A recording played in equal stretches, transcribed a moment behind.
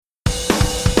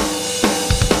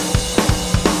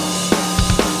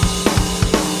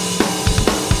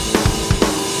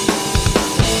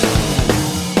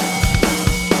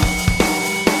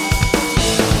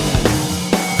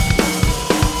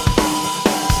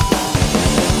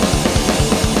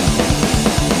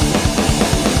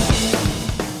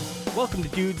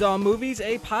Dudes on Movies,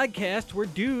 a podcast where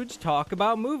dudes talk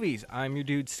about movies. I'm your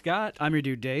dude, Scott. I'm your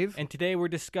dude, Dave. And today we're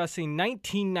discussing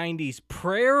 1990's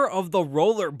Prayer of the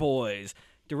Roller Boys,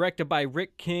 directed by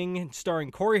Rick King and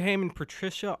starring Corey Haim and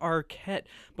Patricia Arquette.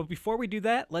 But before we do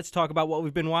that, let's talk about what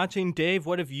we've been watching. Dave,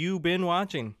 what have you been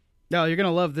watching? No, you're going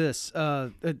to love this.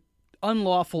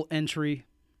 Unlawful Entry.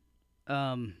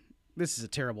 This is a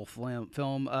terrible film.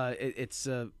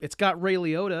 It's got Ray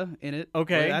Liotta in it.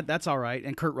 Okay, that's all right,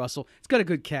 and Kurt Russell. It's got a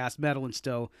good cast, Madeline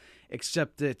Stowe.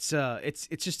 Except it's a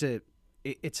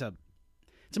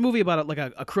movie about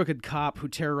a crooked cop who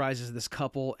terrorizes this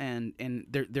couple, and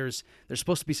there's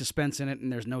supposed to be suspense in it,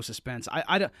 and there's no suspense.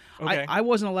 I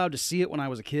wasn't allowed to see it when I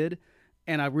was a kid,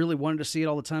 and I really wanted to see it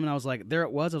all the time, and I was like, there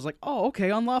it was. I was like, oh,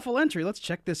 okay, Unlawful Entry. Let's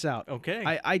check this out. Okay.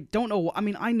 I don't know. I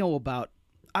mean, I know about.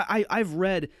 I've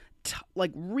read.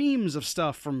 Reams of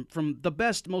stuff from the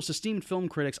best, most esteemed film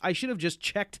critics. I should have just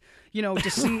checked,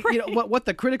 to see Right. what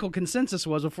the critical consensus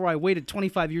was before I waited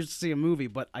 25 years to see a movie,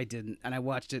 but I didn't, and I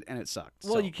watched it, and it sucked.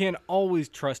 Well, you can't always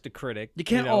trust a critic. You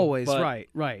can't always,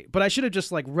 right. But I should have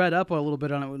just read up a little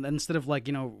bit on it instead of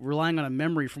relying on a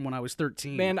memory from when I was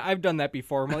 13. Man, I've done that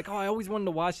before. I'm like, I always wanted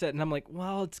to watch that, and I'm like,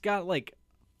 well, it's got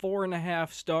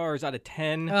 4.5 stars out of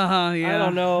 10. Yeah. I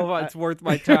don't know if it's worth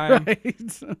my time.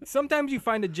 Right. Sometimes you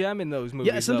find a gem in those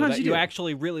movies, sometimes that you do.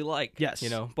 actually really like. Yes.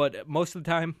 But most of the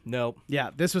time, no.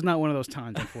 Yeah, this was not one of those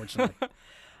times, unfortunately.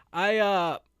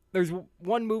 There's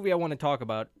one movie I want to talk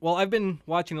about. Well, I've been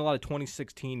watching a lot of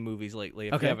 2016 movies lately,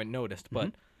 if you haven't noticed.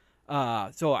 But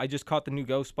so I just caught the new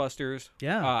Ghostbusters.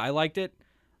 Yeah. I liked it.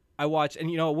 I watched, and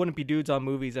it wouldn't be Dudes on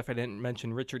Movies if I didn't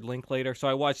mention Richard Linklater. So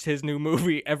I watched his new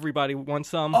movie, Everybody Wants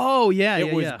Some. Oh, yeah,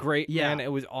 It was yeah. great, Yeah. man.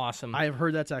 It was awesome. I have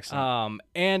heard that's excellent.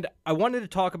 And I wanted to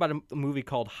talk about a movie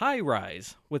called High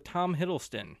Rise with Tom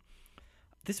Hiddleston.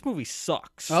 This movie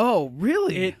sucks. Oh,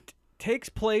 really? It takes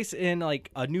place in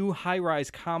a new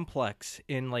high-rise complex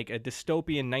in a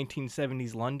dystopian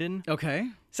 1970s London. Okay.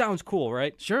 Sounds cool,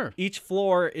 right? Sure. Each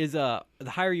floor is the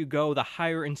higher you go, the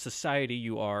higher in society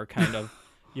you are, kind of.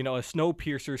 A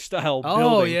Snowpiercer style building.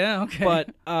 Oh, yeah, okay. But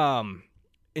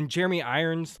and Jeremy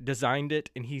Irons designed it,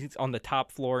 and he's on the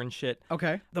top floor and shit.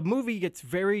 Okay. The movie gets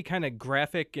very kind of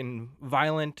graphic and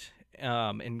violent,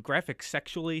 and graphic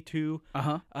sexually too.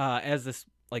 As this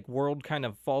world kind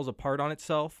of falls apart on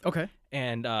itself. Okay.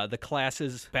 And the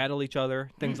classes battle each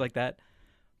other, things like that.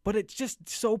 But it's just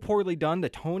so poorly done. The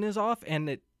tone is off,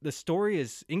 and the story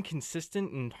is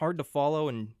inconsistent and hard to follow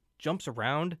and jumps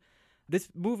around. This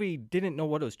movie didn't know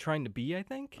what it was trying to be, I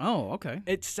think. Oh, okay.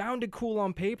 It sounded cool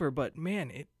on paper, but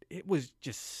man, it was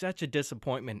just such a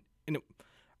disappointment. And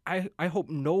I hope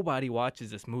nobody watches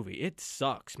this movie. It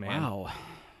sucks, man. Wow.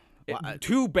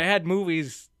 Two bad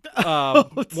movies.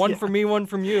 One for me, one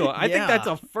from you. I think that's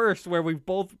a first where we've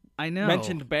both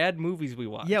mentioned bad movies we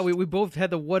watched. Yeah, we both had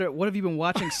the what have you been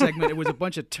watching segment. It was a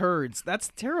bunch of turds. That's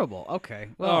terrible. Okay.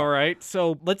 Well, all right.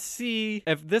 So let's see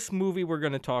if this movie we're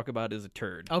going to talk about is a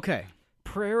turd. Okay.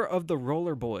 Prayer of the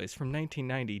Roller Boys from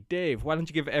 1990. Dave, why don't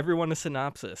you give everyone a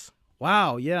synopsis?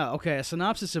 Wow, yeah, okay. A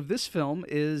synopsis of this film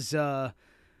is, long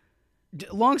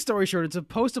story short, it's a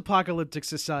post-apocalyptic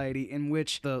society in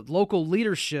which the local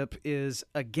leadership is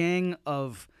a gang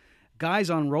of guys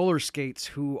on roller skates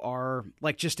who are,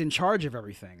 just in charge of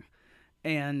everything.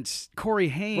 And Corey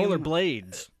Haim...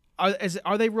 Rollerblades.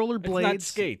 Are they rollerblades? It's not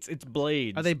skates. It's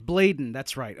blades. Are they blading?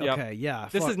 That's right. Yep. Okay, yeah.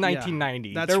 This is 1990.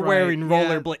 Yeah. They're right. wearing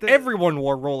rollerblades. Yeah, Everyone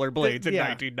wore rollerblades in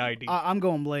 1990. I'm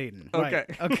going blading. Right.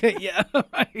 Okay. Okay, yeah,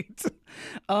 right.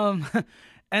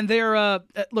 And they're,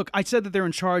 look, I said that they're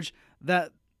in charge.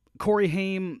 That Corey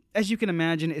Haim, as you can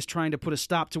imagine, is trying to put a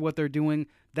stop to what they're doing.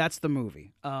 That's the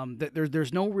movie.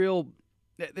 There's no real,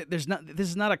 this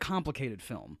is not a complicated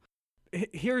film.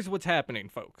 Here's what's happening,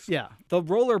 folks. Yeah. The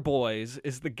Roller Boys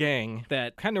is the gang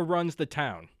that kind of runs the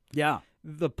town. Yeah.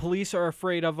 The police are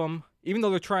afraid of them, even though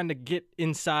they're trying to get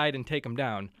inside and take them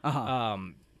down.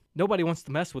 Nobody wants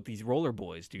to mess with these Roller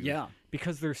Boys, dude. Yeah.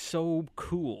 Because they're so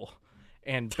cool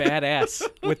and badass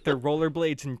with their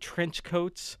rollerblades and trench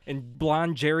coats and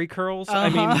blonde jerry curls. I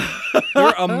mean,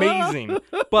 they're amazing.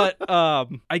 But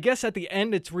I guess at the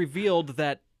end it's revealed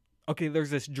that there's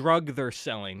this drug they're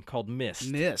selling called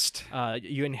Mist. Mist.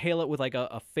 You inhale it with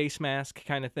a face mask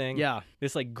kind of thing. Yeah.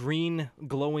 This green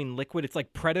glowing liquid. It's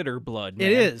like predator blood, man.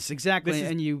 It is, exactly.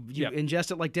 And you yep.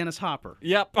 ingest it like Dennis Hopper.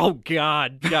 Yep. Oh,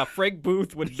 God. Yeah, Frank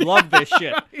Booth would love this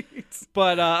shit. Right.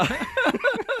 But,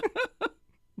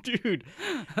 dude,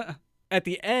 at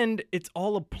the end, it's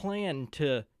all a plan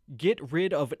to get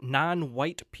rid of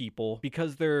non-white people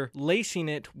because they're lacing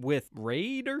it with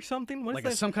Raid or something. What's Like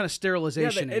that? some kind of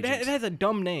sterilization it agent. has a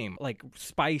dumb name, like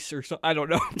Spice or something. I don't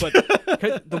know. But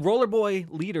 'cause the roller boy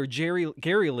leader, Gary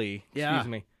Lee, excuse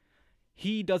me,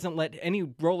 he doesn't let any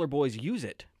roller boys use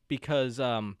it because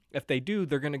if they do,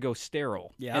 they're going to go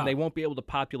sterile. Yeah. And they won't be able to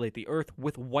populate the earth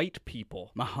with white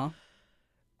people. Uh-huh.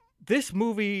 This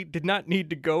movie did not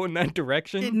need to go in that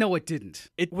direction. No, it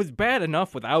didn't. It was bad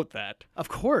enough without that. Of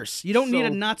course. You don't need a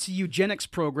So- Nazi eugenics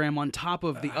program on top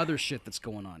of the other shit that's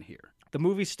going on here. The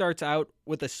movie starts out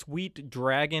with a sweet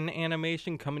dragon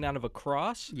animation coming out of a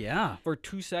cross Yeah. for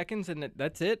 2 seconds, and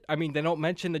that's it. I mean, they don't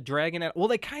mention the dragon. Well,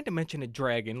 they kind of mention a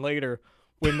dragon later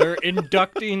when they're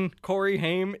inducting Corey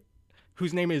Haim,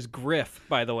 whose name is Griff,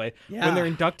 by the way. Yeah. When they're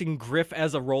inducting Griff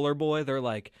as a roller boy, they're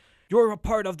like, "You're a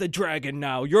part of the dragon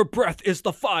now. Your breath is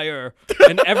the fire."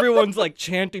 And everyone's like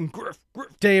chanting, "Griff,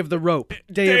 Griff." Day of the Rope.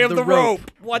 Day of the Rope.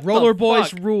 What Roller the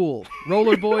Boys fuck? rule.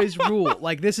 Roller Boys rule.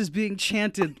 Like this is being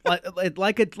chanted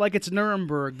like it's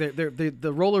Nuremberg.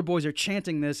 The Roller Boys are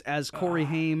chanting this as Corey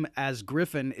Haim as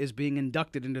Griffin is being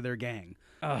inducted into their gang.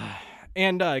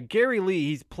 And Gary Lee,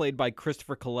 he's played by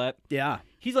Christopher Collette. Yeah.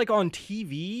 He's like on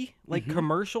TV, like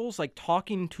commercials, like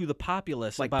talking to the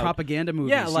populace Like about propaganda movies.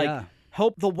 Yeah, like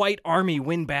help the white army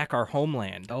win back our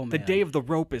homeland. Oh, The man. day of the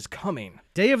rope is coming.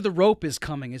 Day of the Rope is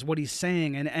coming is what he's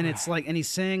saying, and it's like, and he's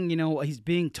saying, he's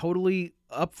being totally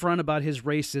upfront about his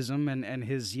racism and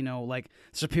his, like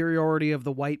superiority of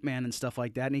the white man and stuff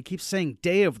like that, and he keeps saying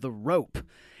Day of the Rope,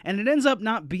 and it ends up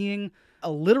not being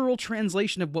a literal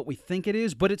translation of what we think it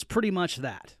is, but it's pretty much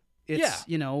that. It's,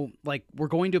 like we're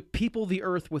going to people the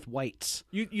earth with whites.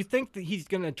 You think that he's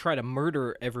going to try to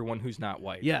murder everyone who's not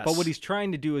white. Yes. But what he's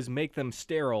trying to do is make them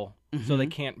sterile so they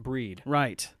can't breed.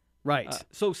 Right.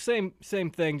 So same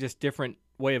thing, just different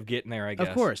way of getting there, I guess.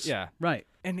 Of course. Yeah. Right.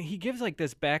 And he gives like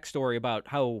this backstory about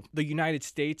how the United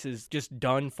States is just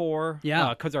done for. Yeah.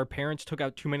 Because our parents took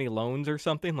out too many loans or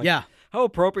something. Like, Yeah. How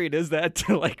appropriate is that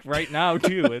to like right now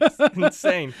too? It's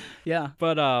insane. Yeah.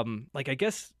 But like I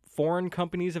guess foreign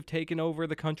companies have taken over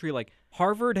the country. Like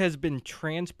Harvard has been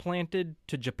transplanted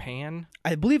to Japan.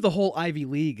 I believe the whole Ivy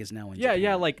League is now in Japan.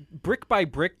 Yeah. Like brick by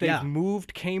brick, they've Yeah.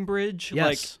 moved Cambridge. Yes.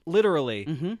 Like literally.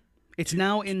 Mm-hmm. It's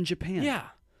now in Japan. Yeah.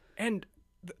 And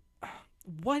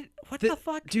what the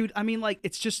fuck? Dude, I mean, like,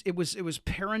 it was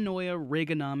paranoia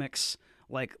Reaganomics,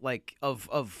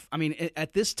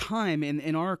 at this time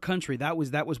in our country, that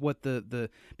was what the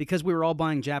because we were all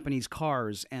buying Japanese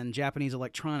cars and Japanese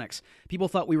electronics, people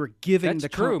thought we were giving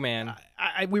That's true, man.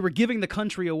 we were giving the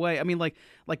country away. I mean, like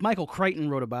Michael Crichton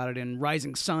wrote about it in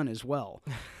Rising Sun as well.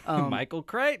 Michael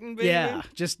Crichton, baby. Yeah,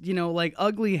 just like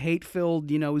ugly, hate-filled,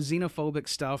 xenophobic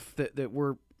stuff that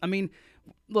were. I mean,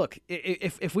 look,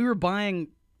 if we were buying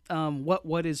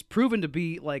what is proven to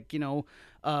be like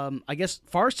I guess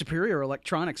far superior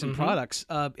electronics and products,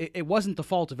 it wasn't the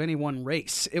fault of any one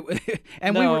race.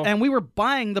 We were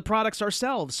buying the products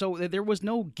ourselves, so there was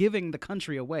no giving the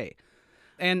country away.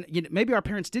 And maybe our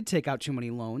parents did take out too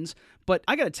many loans, but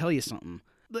I got to tell you something.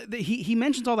 He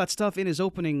mentions all that stuff in his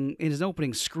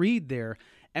opening screed there,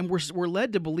 and we're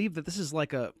led to believe that this is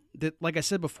like I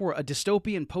said before, a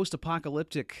dystopian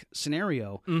post-apocalyptic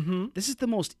scenario. Mm-hmm. This is the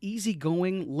most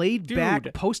easygoing,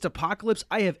 laid-back post-apocalypse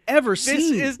I have ever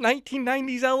seen. This is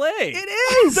 1990s LA.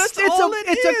 It is. That's it's all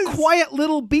it's a quiet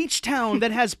little beach town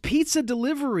that has pizza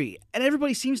delivery, and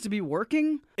everybody seems to be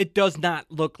working. It does not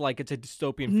look like it's a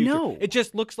dystopian future. No. It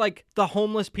just looks like the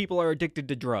homeless people are addicted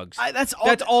to drugs. That's all.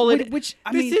 That's all it. Which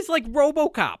I this mean, is like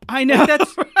RoboCop. I know. Like,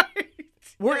 that's right?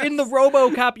 we're in the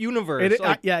RoboCop universe.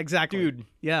 Yeah, exactly, dude.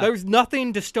 Yeah, there's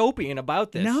nothing dystopian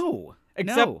about this. No,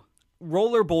 except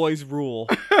roller boys rule.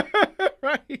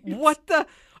 Right? What the?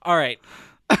 All right.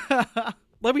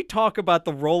 Let me talk about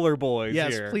the roller boys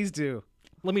yes, here. Please do.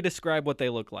 Let me describe what they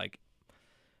look like.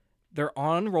 They're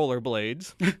on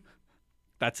rollerblades.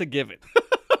 That's a given.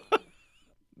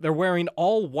 They're wearing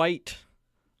all white,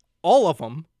 all of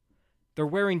them. They're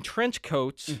wearing trench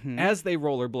coats as they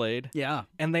rollerblade. Yeah.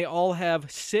 And they all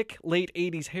have sick late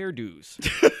 80s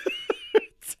hairdos.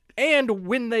 And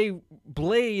when they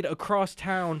blade across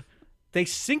town, they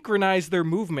synchronize their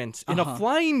movements in a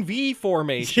flying V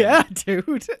formation. Yeah,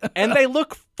 dude. And they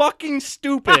look fucking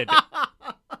stupid.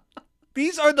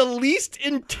 These are the least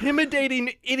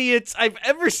intimidating idiots I've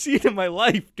ever seen in my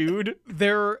life, dude.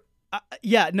 They're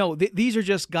these are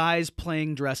just guys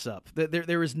playing dress up.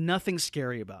 There is nothing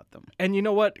scary about them. And you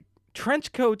know what?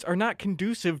 Trench coats are not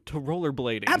conducive to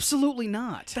rollerblading. Absolutely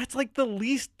not. That's like the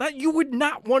least that you would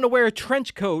not want to wear a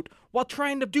trench coat while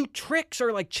trying to do tricks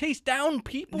or like chase down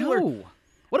people. No. Or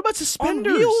what about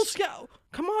suspenders? on wheels? Yeah.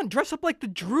 Come on, dress up like the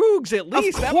Droogs at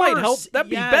least. Of That might help. course. That'd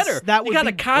be Yes, better. that you would got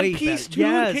a be cod way piece better. too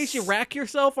Yes. in case you rack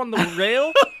yourself on the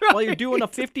rail while you're doing a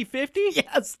 50-50?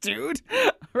 Yes, dude.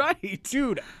 Right.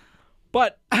 Dude,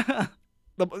 but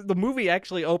the movie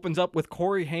actually opens up with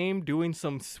Corey Haim doing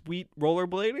some sweet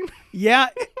rollerblading. Yeah,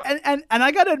 and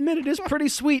I gotta admit, it is pretty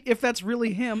sweet. If that's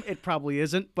really him, it probably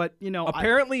isn't. But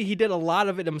Apparently, he did a lot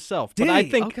of it himself. Did But I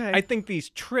he? think Okay. I think these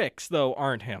tricks though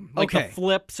aren't him. Like Okay. the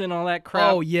flips and all that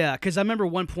crap. Oh yeah, because I remember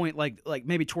one point, like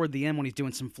maybe toward the end when he's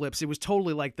doing some flips, it was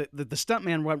totally like the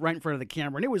stuntman right in front of the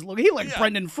camera, and it was he looked like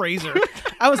Brendan Fraser.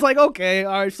 I was like, okay,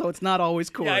 all right, so it's not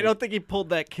always Corey. Yeah, I don't think he pulled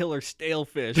that killer stale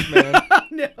fish, man.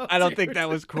 No, I don't dude. think that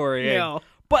was Corey Haim. No.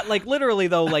 But like literally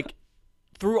though, like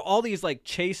through all these like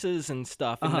chases and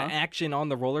stuff and the Uh-huh. action on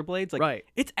the rollerblades, like Right.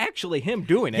 it's actually him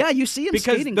doing it. Yeah, you see him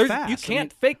because skating there's- fast. you I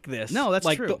can't mean- fake this. No, that's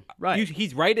like, true. Right.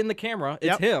 He's right in the camera. It's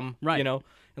Yep. him. Right. You know,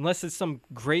 unless it's some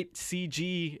great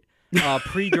CG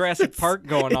pre-Jurassic Park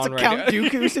going It's on a right Count now.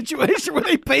 Dooku situation where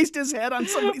they paste his head on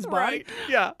somebody's body. Right.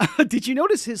 Yeah. Did you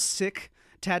notice his sick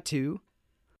tattoo?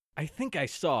 I think I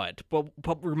saw it, but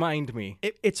remind me.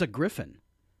 It's a griffin.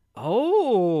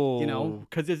 Oh, You know?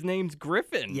 because his name's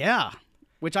Griffin. Yeah,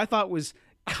 which I thought was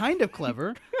kind of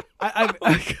clever.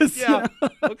 Because Yeah.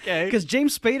 Okay.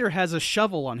 James Spader has a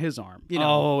shovel on his arm. You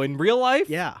know. Oh, in real life?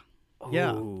 Yeah.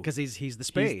 Yeah, Oh. because he's the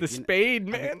spade. He's the spade,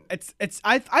 man.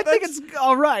 I think it's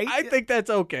all right. I think that's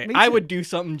okay. Me I too. would do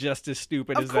something just as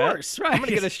stupid Of as course, that. right. I'm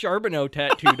gonna get a Charbonneau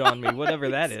tattooed on me, whatever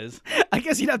that is. I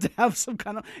guess you'd have to have some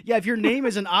kind of if your name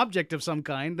is an object of some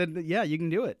kind, then yeah, you can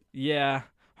do it. Yeah,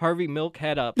 Harvey Milk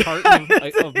had a carton of milk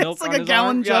It's like on a his gallon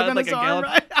arm. jug Yeah, on like his a arm, gallon.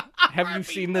 right? Have you Harvey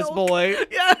seen this Milk. boy?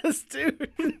 Yes,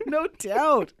 dude. No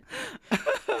doubt.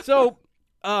 So,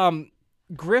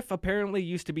 Griff apparently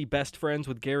used to be best friends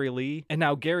with Gary Lee, and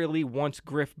now Gary Lee wants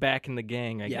Griff back in the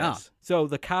gang, I Yeah. guess. So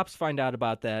the cops find out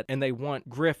about that, and they want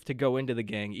Griff to go into the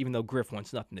gang, even though Griff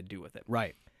wants nothing to do with it.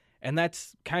 Right. And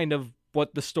that's kind of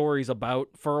what the story's about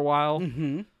for a while,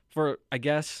 Mm-hmm. for I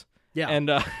guess. Yeah. And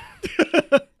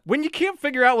when you can't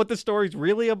figure out what the story's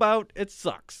really about, it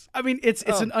sucks. I mean, it's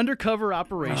an undercover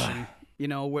operation,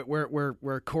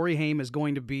 where Corey Haim is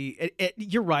going to be.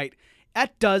 You're right.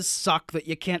 That does suck that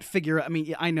you can't figure out. I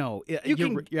mean, I know.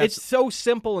 It's so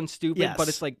simple and stupid, Yes. but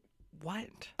it's like, what?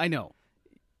 I know.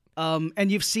 And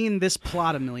you've seen this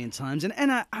plot a million times. And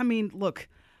I mean, look,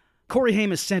 Corey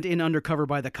Haim is sent in undercover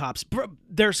by the cops.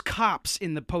 There's cops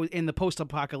in the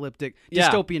post-apocalyptic Yeah.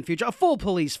 dystopian future, a full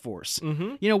police force.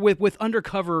 Mm-hmm. With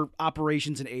undercover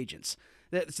operations and agents.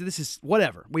 So this is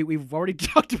whatever. We've already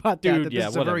talked about that. Dude, That this yeah,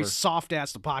 is a very whatever.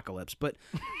 soft-ass apocalypse. But,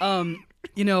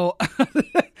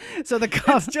 so the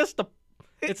cops.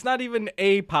 It's not even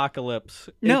apocalypse.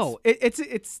 No, it's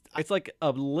It's like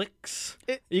a licks.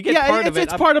 You get part of it.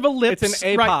 It's part of a lips. It's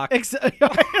an right. epoch. It's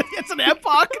an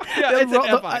epoch. Yeah, it's an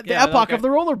epoch. The Yeah, epoch okay. of the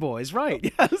Roller Boys, right?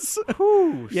 Yes.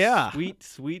 Whew, Yeah.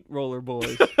 Sweet roller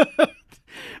boys.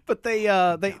 But they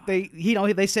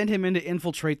send him in to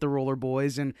infiltrate the Roller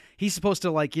Boys, and he's supposed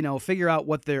to figure out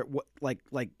what they're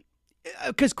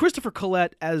because Christopher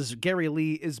Collette as Gary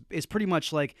Lee is pretty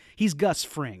much like he's Gus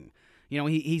Fring.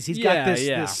 He's got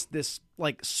this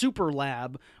like super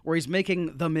lab where he's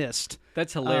making the mist.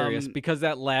 That's hilarious because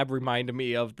that lab reminded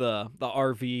me of the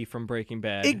RV from Breaking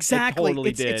Bad. Exactly. It totally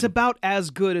It's did. about as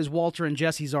good as Walter and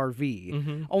Jesse's RV.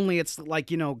 Mm-hmm. Only it's like,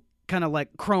 kind of like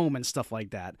chrome and stuff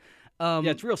like that. Yeah,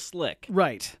 it's real slick.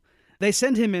 Right. They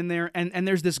send him in there, and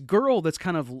there's this girl that's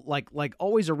kind of like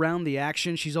always around the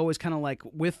action. She's always kind of like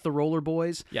with the Roller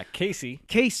Boys. Yeah, Casey.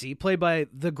 Casey, played by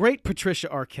the great Patricia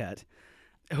Arquette,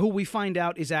 who we find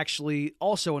out is actually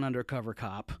also an undercover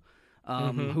cop.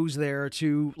 Who's there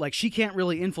to she can't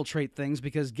really infiltrate things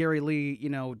because Gary Lee,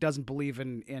 doesn't believe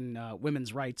in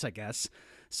women's rights, I guess.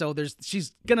 So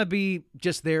she's gonna be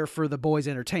just there for the boys'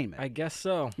 entertainment. I guess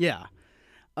so. Yeah.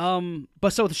 But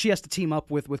so she has to team up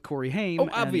with Corey Haim. Oh,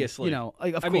 obviously. Of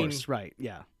I mean, course, right?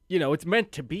 Yeah. It's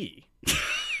meant to be,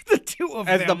 The two of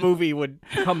as them. the movie would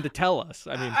come to tell us.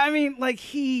 I mean,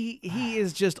 he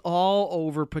is just all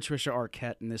over Patricia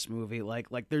Arquette in this movie. Like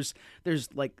there's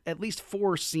at least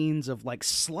 4 scenes of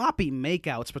sloppy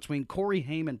makeouts between Corey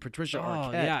Haim and Patricia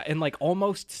Arquette. yeah, and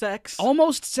almost sex.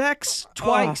 Almost sex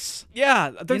twice.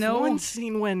 Yeah, there's know? one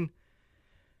scene when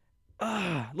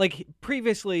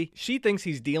previously she thinks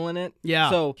he's dealing it. Yeah.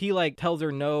 So he tells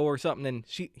her no or something, and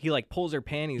he pulls her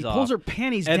panties off. Pulls her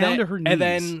panties and down then, to her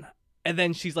knees. And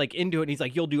then she's into it, and he's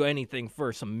like, "You'll do anything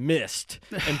for some mist,"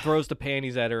 and throws the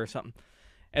panties at her or something.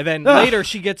 And then later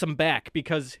she gets him back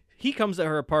because he comes to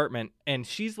her apartment, and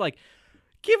she's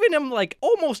giving him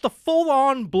almost a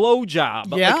full-on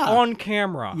blowjob, Yeah. on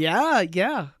camera.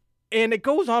 Yeah. And it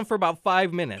goes on for about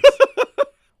 5 minutes.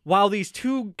 while these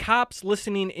two cops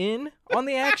listening in on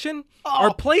the action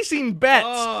are placing bets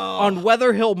on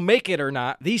whether he'll make it or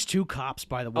not. These two cops,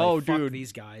 by the way. Oh, fuck dude.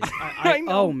 these guys. I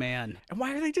know. Oh, man. And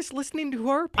why are they just listening to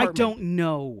her I apartment? don't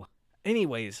know.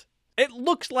 Anyways, it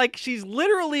looks like she's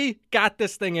literally got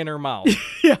this thing in her mouth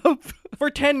Yep. for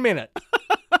 10 minutes.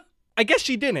 I guess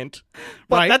she didn't,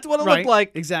 but Right, that's what it right. looked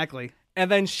like. Exactly. And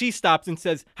then she stops and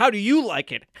says, "How do you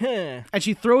like it?" Huh. And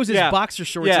she throws his Yeah. boxer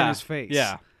shorts Yeah. in his face.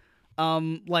 Yeah.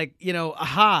 Like,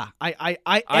 aha, I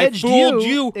I edged fooled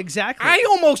you. Exactly. I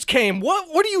almost came.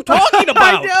 What are you talking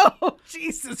about? I know.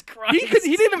 Jesus Christ.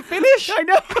 He didn't finish. I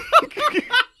know.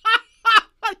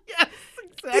 Yes,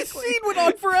 This exactly. scene went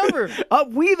on forever.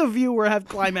 We, the viewer, have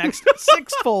climaxed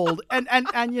sixfold, and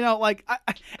you know, like,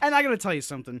 I gotta tell you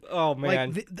something. Oh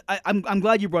man. Like, I'm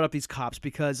glad you brought up these cops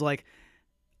because, like,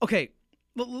 okay,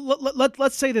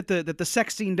 let's say that the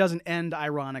sex scene doesn't end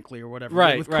ironically or whatever.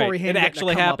 Right, with right. Corey Haim It getting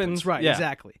actually a comeuppance. happens. Right, Yeah.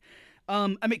 exactly. I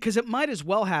mean, because it might as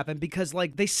well happen because,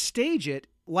 like, they stage it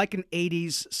like an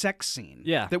 80s sex scene.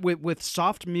 Yeah. That with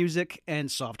soft music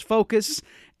and soft focus,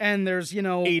 and there's, you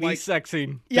know, 80s like, sex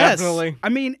scene. yes. Definitely. I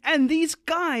mean, and these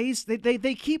guys,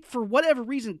 they keep, for whatever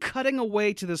reason, cutting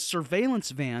away to this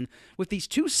surveillance van with these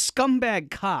two scumbag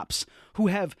cops who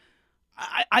have,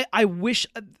 I wish,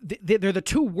 they're the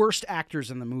two worst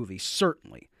actors in the movie,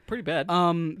 certainly. Pretty bad.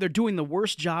 They're doing the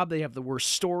worst job. They have the worst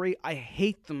story. I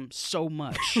hate them so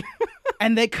much.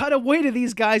 And they cut away to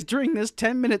these guys during this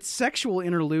 10-minute sexual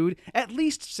interlude at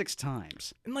least 6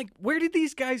 times. And like, where did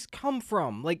these guys come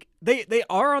from? Like, they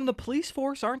are on the police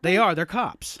force, aren't they? They are. They're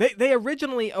cops. They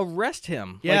originally arrest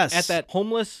him. Yes. Like, at that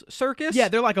homeless circus. Yeah,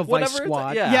 they're like a vice Whatever it's-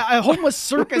 squad. yeah. A homeless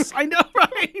circus. I know,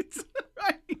 right?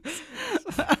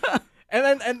 Right.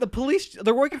 And the police,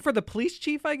 they're working for the police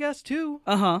chief, I guess, too.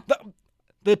 Uh-huh.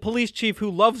 The police chief who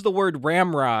loves the word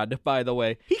ramrod, by the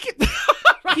way. He can...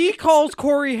 He calls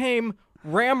Corey Haim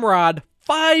ramrod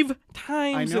 5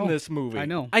 times I know. in this movie. I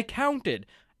know. I counted.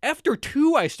 After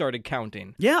 2, I started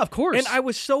counting. Yeah, of course. And I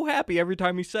was so happy every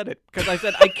time he said it because I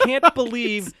said, I can't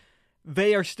believe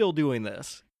they are still doing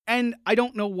this. And I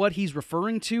don't know what he's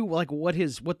referring to, like what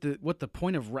the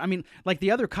point of. I mean, like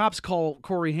the other cops call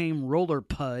Corey Haim roller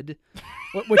pud,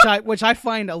 which I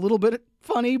find a little bit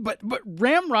funny, but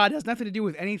ramrod has nothing to do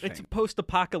with anything. It's a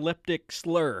post-apocalyptic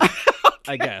slur,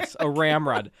 I guess. A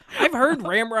ramrod. I've heard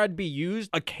ramrod be used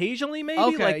occasionally, maybe.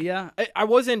 Okay, like, yeah. I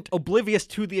wasn't oblivious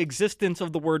to the existence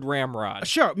of the word ramrod.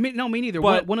 Sure, me neither.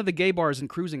 But- One of the gay bars in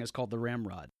Cruising is called the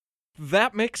Ramrod.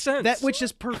 That makes sense. Which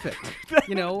is perfect.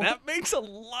 You know, that makes a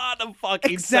lot of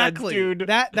fucking exactly, sense, dude.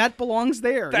 That belongs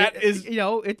there. That is- you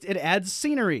know, it adds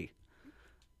scenery.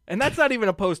 And that's not even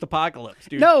a post-apocalypse,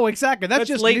 dude. No, exactly. That's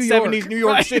just late New York. 70s New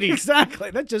York Right, City. Exactly.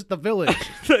 That's just the village.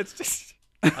 That's just,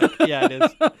 yeah, it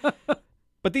is.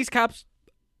 But these cops,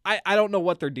 I don't know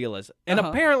what their deal is, and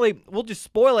apparently, we'll just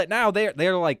spoil it now.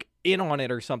 They're like in on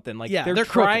it or something. Like Yeah, they're they're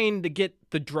trying to get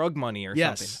the drug money or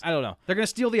Yes. something. I don't know. They're gonna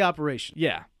steal the operation.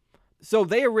 Yeah. So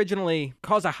they originally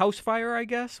caused a house fire, I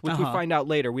guess, which we find out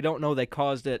later. We don't know they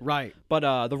caused it. Right.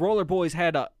 But the Roller Boys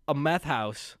had a meth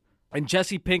house, and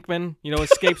Jesse Pinkman,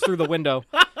 escapes through the window,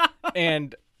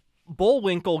 and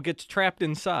Bullwinkle gets trapped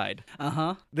inside.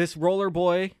 This roller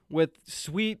boy with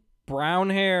sweet brown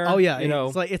hair. Oh yeah.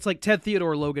 It's It's like Ted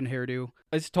Theodore Logan hairdo.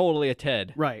 it's totally a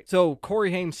Ted. Right. So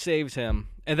Corey Haim saves him,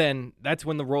 and then that's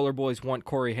when the Roller Boys want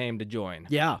Corey Haim to join.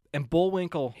 Yeah. And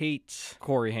Bullwinkle hates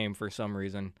Corey Haim for some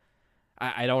reason.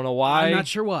 I don't know why. I'm not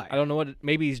sure why. I don't know what.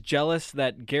 Maybe he's jealous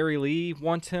that Gary Lee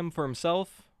wants him for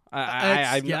himself.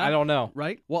 I don't know.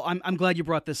 Right. Well, I'm glad you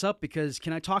brought this up because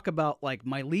can I talk about like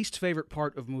my least favorite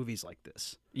part of movies like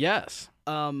this? Yes.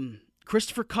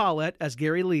 Christopher Collette as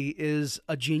Gary Lee is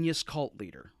a genius cult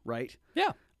leader, right?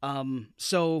 Yeah.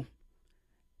 So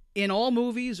in all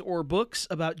movies or books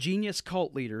about genius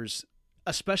cult leaders,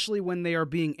 especially when they are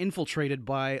being infiltrated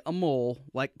by a mole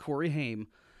like Corey Haim,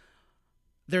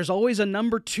 there's always a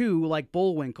number 2 like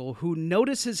Bullwinkle who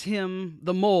notices him,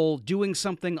 the mole, doing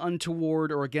something untoward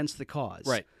or against the cause.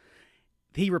 Right.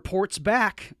 He reports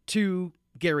back to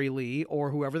Gary Lee or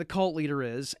whoever the cult leader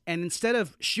is, and instead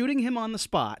of shooting him on the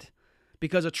spot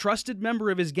because a trusted member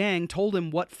of his gang told him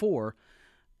what for,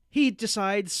 he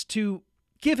decides to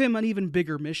give him an even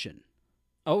bigger mission.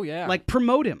 Oh yeah. Like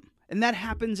promote him. And that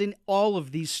happens in all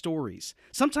of these stories.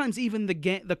 Sometimes even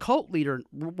the cult leader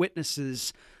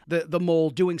witnesses the mole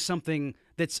doing something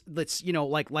that's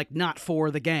like not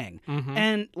for the gang. Mm-hmm.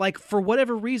 And like for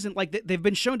whatever reason, like they've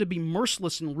been shown to be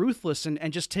merciless and ruthless and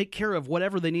just take care of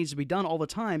whatever they needs to be done all the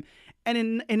time.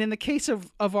 And in the case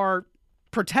of our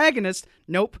protagonist,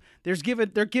 nope, they're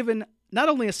given not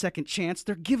only a second chance,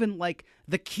 they're given like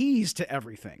the keys to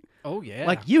everything. Oh yeah.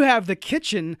 Like you have the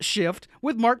kitchen shift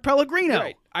with Mark Pellegrino.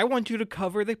 Right. I want you to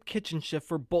cover the kitchen shift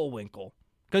for Bullwinkle.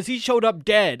 Because he showed up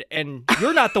dead, and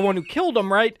you're not the one who killed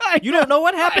him, right? You don't know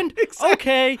what happened? Right, exactly.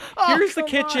 Okay, here's the come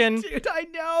kitchen. on, dude, I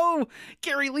know.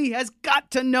 Gary Lee has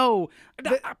got to know.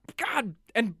 God,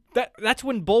 and that's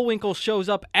when Bullwinkle shows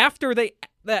up after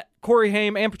that Corey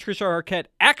Haim and Patricia Arquette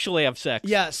actually have sex.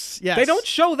 Yes. They don't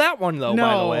show that one, though, no,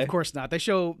 by the way. of course not. They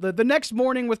show the next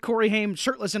morning with Corey Haim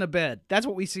shirtless in a bed. That's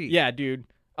what we see. Yeah, dude.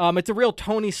 It's a real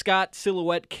Tony Scott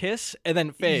silhouette kiss and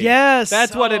then fade. Yes.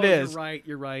 That's what it is.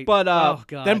 You're right. But oh,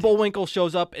 God. then Bullwinkle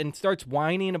shows up and starts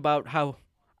whining about how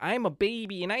I'm a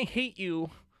baby and I hate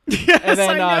you. Yes, and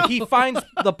then I know. he finds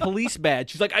the police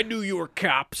badge. He's like, I knew you were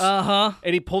cops. Uh-huh.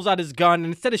 And he pulls out his gun,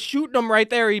 and instead of shooting them right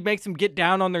there, he makes them get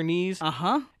down on their knees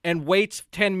Uh-huh. and waits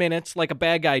 10 minutes like a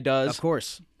bad guy does. Of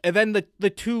course. And then the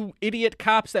two idiot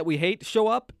cops that we hate show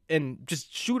up and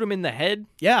just shoot him in the head.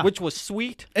 Yeah. Which was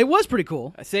sweet. It was pretty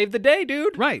cool. I saved the day,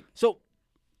 dude. Right. So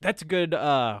that's a good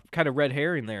kind of red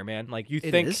herring there, man. Like you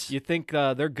think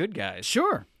they're good guys.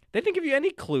 Sure. They didn't give you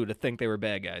any clue to think they were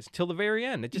bad guys until the very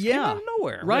end. It just Yeah. came out of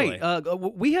nowhere. Right.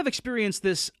 Really. We have experienced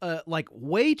this like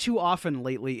way too often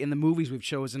lately in the movies we've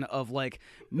chosen of like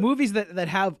movies that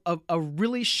have a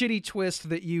really shitty twist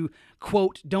that you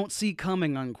quote don't see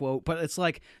coming unquote. But it's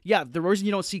like, yeah, the reason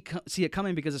you don't see it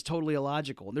coming because it's totally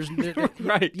illogical.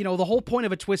 Right. You know, the whole point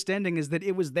of a twist ending is that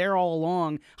it was there all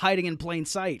along, hiding in plain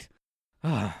sight.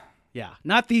 Yeah,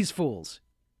 not these fools.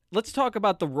 Let's talk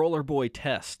about the roller boy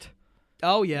test.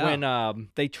 Oh yeah. When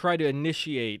they try to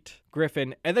initiate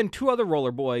Griffin and then two other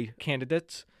roller boy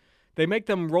candidates, they make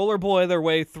them roller boy their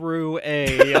way through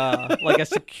a like a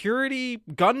security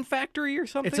gun factory or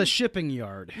something. It's a shipping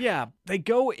yard. Yeah, they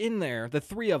go in there, the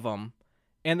three of them,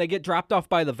 and they get dropped off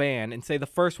by the van and say the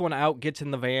first one out gets in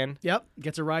the van. Yep,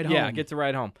 gets a ride home. Yeah, gets a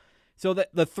ride home. So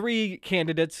the three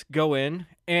candidates go in,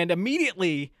 and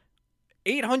immediately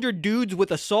 800 dudes with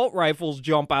assault rifles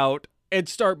jump out and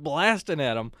start blasting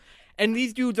at them. And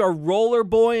these dudes are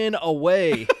rollerboying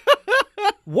away.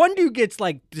 One dude gets,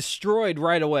 like, destroyed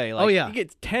right away. Like, oh, yeah. He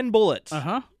gets 10 bullets.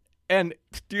 Uh-huh. And,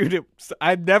 dude,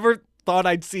 I never thought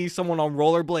I'd see someone on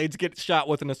rollerblades get shot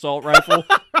with an assault rifle.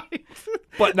 Right.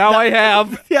 But now I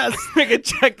have. Yes. I can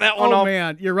check that one off. Oh,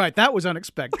 man. You're right. That was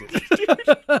unexpected.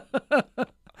 I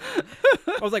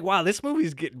was like, wow, this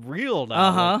movie's getting real now.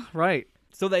 Uh-huh. Right.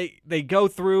 So they go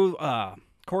through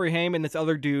Corey Haim and this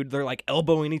other dude. They're like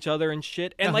elbowing each other and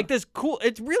shit. And like this cool,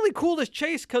 it's really cool this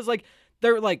chase because like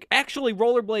they're like actually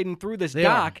rollerblading through this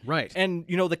dock. Right. And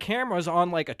you know the camera's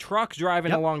on like a truck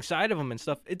driving alongside of them and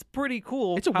stuff. It's pretty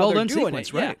cool. It's a how well they're done doing sequence,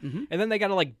 it. right? Yeah. Mm-hmm. And then they got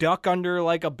to like duck under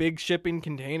like a big shipping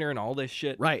container and all this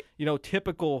shit. Right. You know,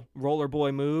 typical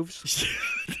rollerboy moves.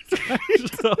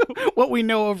 So, what we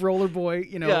know of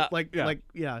Rollerboy, you know,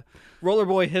 yeah.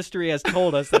 Rollerboy history has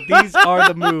told us that these are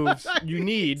the moves you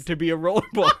need to be a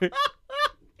rollerboy.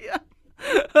 Yeah.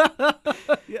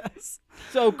 Yes.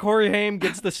 So Corey Haim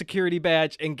gets the security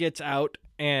badge and gets out,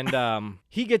 and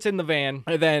he gets in the van,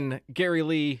 and then Gary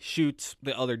Lee shoots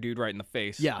the other dude right in the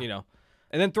face. Yeah. You know,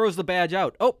 and then throws the badge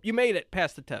out. Oh, you made it,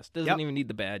 passed the test. Doesn't even need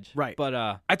the badge. Right. But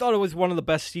I thought it was one of the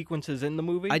best sequences in the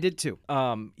movie. I did too.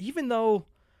 Even though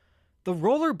the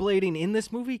rollerblading in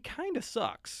this movie kind of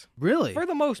sucks. Really? For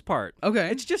the most part.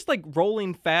 Okay. It's just like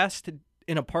rolling fast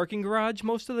in a parking garage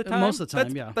most of the time. Most of the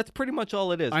time, yeah. That's pretty much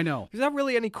all it is. I know. There's not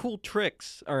really any cool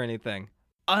tricks or anything.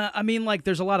 I mean, like,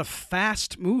 there's a lot of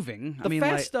fast moving. The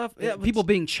fast like, stuff, yeah, people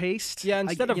being chased. Yeah,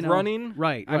 instead of running.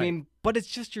 Right. I mean, but it's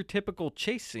just your typical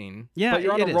chase scene. Yeah, but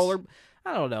you're on it a is. roller.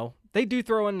 I don't know. They do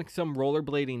throw in some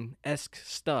rollerblading-esque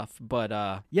stuff,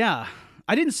 but yeah.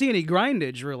 I didn't see any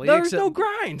grindage really. There's no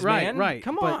grinds, right, man. Right.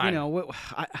 Come but, on. You know,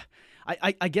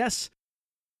 I guess.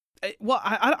 Well,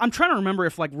 I'm trying to remember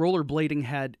if like rollerblading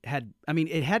had. I mean,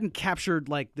 it hadn't captured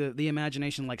like the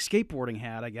imagination like skateboarding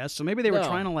had. I guess so. Maybe they were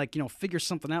trying to like figure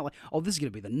something out. Like, oh, this is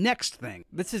gonna be the next thing.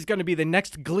 This is gonna be the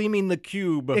next Gleaming the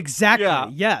Cube. Exactly. Yeah.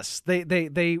 Yes.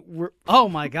 They were. Oh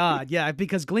my God. Yeah.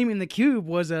 Because Gleaming the Cube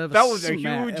was a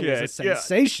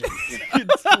sensation. It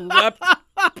swept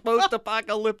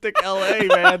post-apocalyptic LA,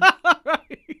 man.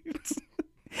 Right.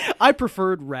 I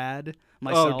preferred Rad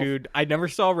myself. Oh, dude, I never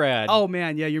saw Rad. Oh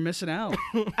man, yeah, you're missing out.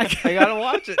 I gotta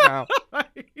watch it now.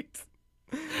 Right.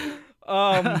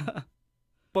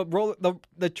 But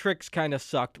the tricks kind of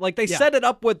sucked. Like they set it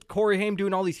up with Corey Haim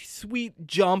doing all these sweet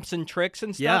jumps and tricks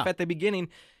and stuff at the beginning,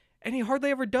 and he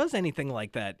hardly ever does anything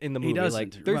like that in the movie. He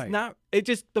doesn't. Like there's not. It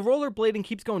just the rollerblading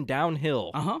keeps going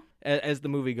downhill. As the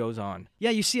movie goes on.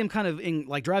 Yeah, you see him kind of in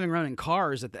like driving around in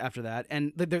cars after that,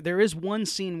 and there is one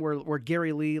scene where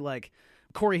Gary Lee like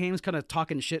Corey Haim's kind of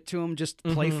talking shit to him just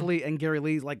playfully, and Gary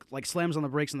Lee like slams on the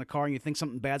brakes in the car, and you think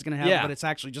something bad's gonna happen, but it's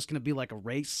actually just gonna be like a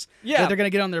race. Yeah, they're gonna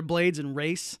get on their blades and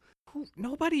race.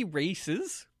 Nobody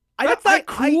races. That's not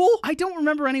cool. I don't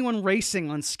remember anyone racing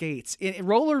on skates,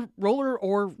 roller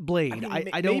or blade.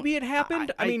 I don't. Maybe it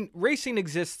happened. I mean, racing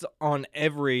exists on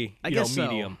every medium.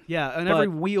 So. Yeah, on every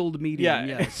wheeled medium.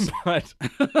 Yeah, yes, but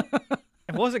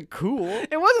it wasn't cool.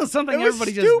 It wasn't something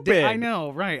everybody just did. I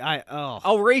know, right?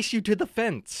 I'll race you to the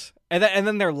fence, and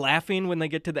then they're laughing when they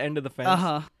get to the end of the fence.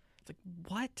 It's like,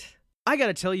 what? I got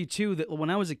to tell you too that when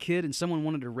I was a kid and someone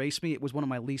wanted to race me, it was one of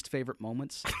my least favorite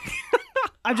moments.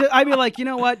 I'd be like, you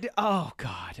know what? Oh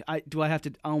God, I have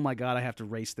to? Oh my God, I have to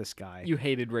race this guy. You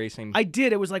hated racing. I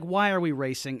did. It was like, why are we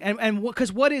racing? And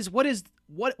because what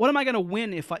am I going to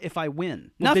win if I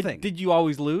win? Well, Nothing. Did you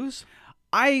always lose?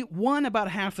 I won about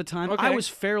half the time. Okay. I was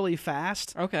fairly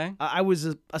fast. Okay. I was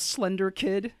a slender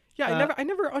kid. Yeah, I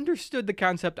never understood the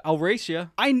concept. I'll race you.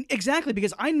 Exactly,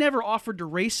 because I never offered to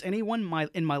race anyone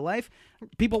in my life.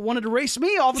 People wanted to race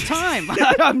me all the time.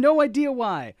 I have no idea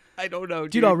why. I don't know,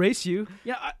 dude. I'll race you.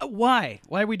 Yeah, why?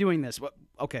 Why are we doing this?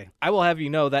 Okay. I will have you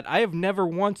know that I have never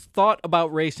once thought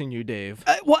about racing you, Dave.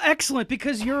 Well, excellent,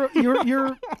 because you're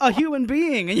a human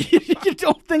being, and you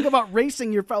don't think about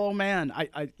racing your fellow man.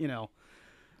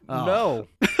 No.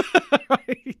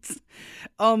 Right.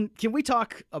 Can we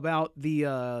talk about the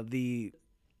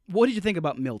what did you think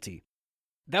about Milty?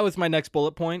 That was my next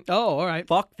bullet point. Oh, all right.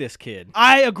 Fuck this kid.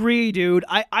 I agree, dude.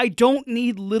 I don't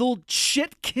need little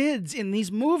shit kids in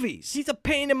these movies. He's a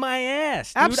pain in my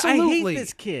ass, dude. Absolutely. I hate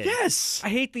this kid. Yes. I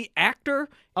hate the actor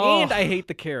and I hate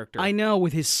the character. I know,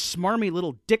 with his smarmy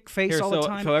little dick face all the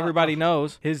time. So everybody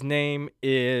knows, his name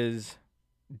is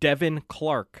Devin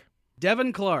Clark.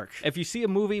 Devin Clark. If you see a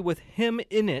movie with him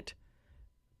in it,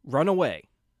 run away.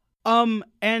 And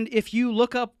if you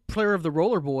look up Player of the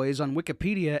Roller Boys on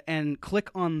Wikipedia and click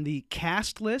on the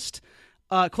cast list,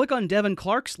 click on Devin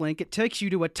Clark's link, it takes you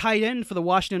to a tight end for the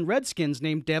Washington Redskins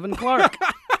named Devin Clark.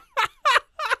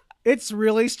 It's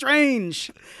really strange.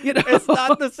 It's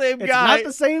not the same guy. It's not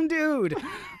the same dude.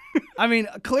 I mean,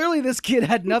 clearly this kid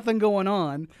had nothing going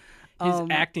on. His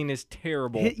acting is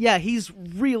terrible. He's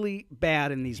really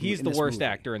bad in these movies. He's the worst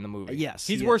actor in the movie. Yes.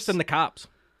 He's worse than the cops.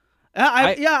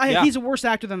 He's a worse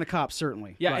actor than the cops,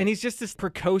 certainly. Yeah, right. And he's just this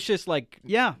precocious, like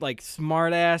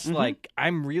smart ass, like,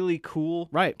 I'm really cool,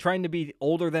 right? Trying to be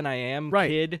older than I am, right.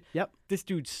 Kid. Yep. This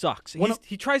dude sucks.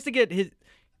 He tries to get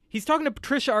he's talking to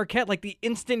Patricia Arquette like the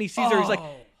instant he sees her. He's like,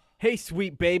 "Hey,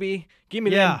 sweet baby, give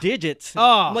me them digits."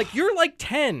 I'm like, you're like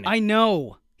 10. I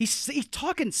know. He's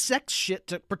talking sex shit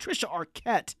to Patricia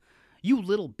Arquette. You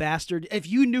little bastard. If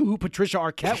you knew who Patricia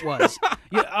Arquette was.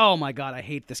 Oh, my God, I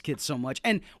hate this kid so much.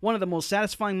 And one of the most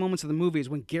satisfying moments of the movie is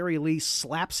when Gary Lee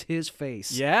slaps his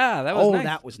face. Yeah, that was nice.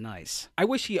 That was nice. I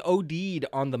wish he OD'd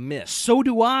on the mist. So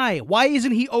do I. Why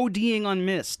isn't he ODing on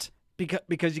mist?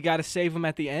 Because you got to save him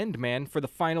at the end, man, for the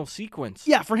final sequence.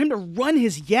 Yeah, for him to run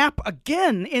his yap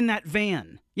again in that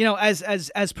van.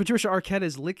 As Patricia Arquette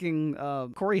is licking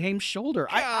Corey Haim's shoulder.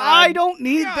 I don't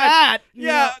need that.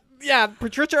 Yeah,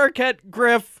 Patricia Arquette,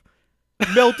 Griff,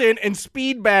 Milton, and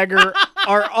Speedbagger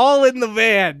are all in the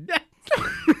van.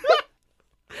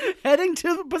 Heading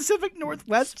to the Pacific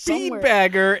Northwest.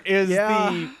 Speedbagger is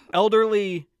the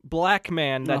elderly black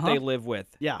man that they live with.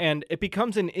 Yeah. And it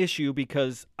becomes an issue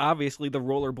because obviously the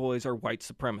roller boys are white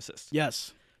supremacists.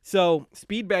 Yes. So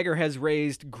Speedbagger has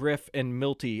raised Griff and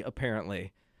Milty,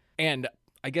 apparently. And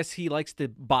I guess he likes to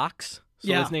box.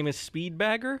 So his name is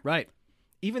Speedbagger. Right.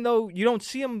 Even though you don't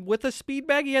see him with a speed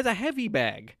bag, he has a heavy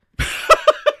bag.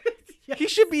 He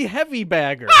should be heavy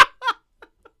bagger.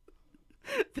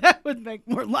 That would make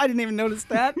more. I didn't even notice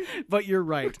that, but you're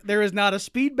right. There is not a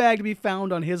speed bag to be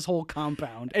found on his whole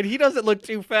compound, and he doesn't look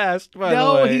too fast. By the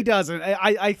no, way. He doesn't.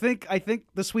 I think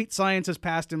the sweet science has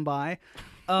passed him by,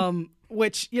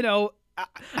 which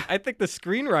I think the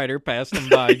screenwriter passed him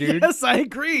by, dude. Yes, I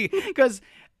agree. Because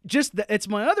it's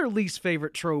my other least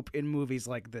favorite trope in movies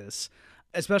like this,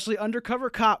 especially undercover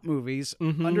cop movies,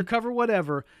 undercover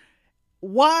whatever.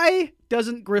 Why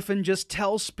doesn't Griffin just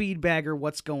tell Speedbagger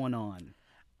what's going on?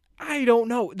 I don't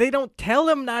know. They don't tell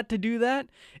him not to do that.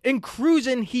 In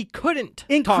Cruisin', he couldn't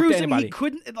In talk to Cruisin', anybody. he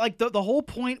couldn't. Like, the whole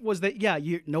point was that,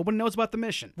 nobody knows about the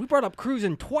mission. We brought up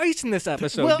Cruisin' twice in this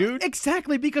episode, dude.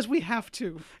 Exactly, because we have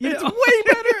to. It's way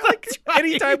better. Like,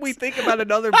 anytime we think about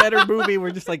another better movie,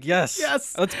 we're just like, yes.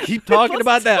 Let's keep talking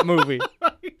about that movie.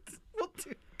 Right.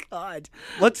 God.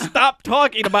 Let's stop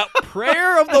talking about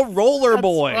Prayer of the Roller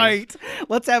Boys. Right.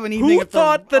 Let's have an evening. Who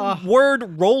thought the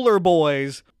word roller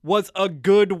boys was a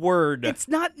good word? It's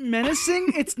not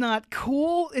menacing. It's not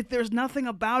cool. There's nothing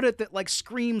about it that like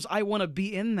screams, I want to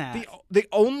be in that. The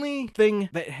only thing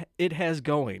that it has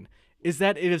going is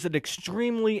that it is an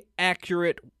extremely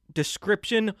accurate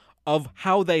description of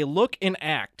how they look and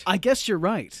act. I guess you're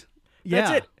right. Yeah.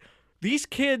 That's it. These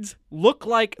kids look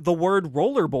like the word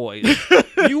roller boys.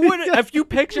 You would, if you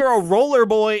picture a roller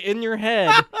boy in your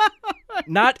head,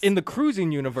 not in the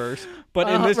cruising universe, but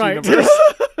in this universe,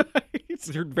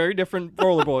 they're very different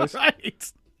roller boys.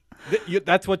 Right.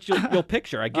 That's what you'll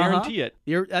picture. I guarantee it.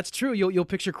 That's true. You'll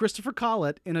picture Christopher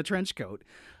Collett in a trench coat.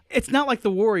 It's not like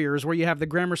the Warriors where you have the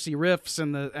Gramercy Riffs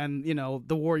and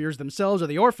the Warriors themselves or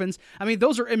the Orphans. I mean,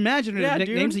 those are imaginative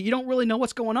nicknames that you don't really know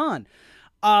what's going on.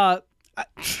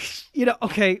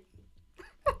 Okay.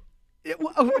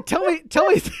 Tell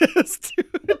me this,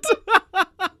 dude.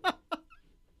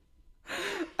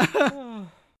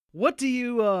 What do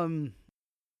you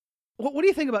what do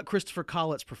you think about Christopher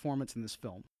Collett's performance in this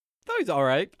film? Oh, he's all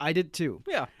right. I did too.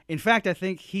 Yeah. In fact, I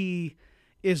think he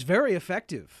is very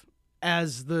effective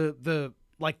as the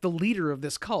leader of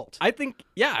this cult. I think,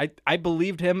 I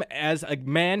believed him as a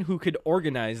man who could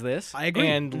organize this. I agree.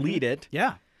 And lead it.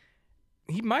 Yeah.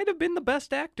 He might have been the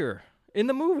best actor in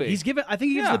the movie. I think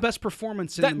he gives the best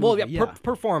performance in the movie.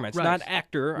 Performance, right. not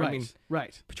actor. Right. I mean,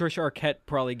 right. Patricia Arquette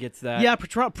probably gets that. Yeah,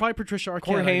 probably Patricia Arquette.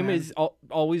 Corey Haim is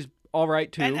always all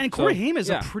right too. And Corey Haim is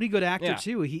a pretty good actor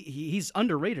too. He's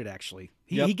underrated actually.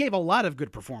 He gave a lot of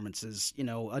good performances,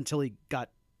 until he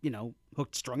got,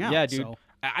 hooked, strung out. Yeah, dude. So.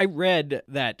 I read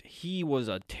that he was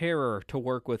a terror to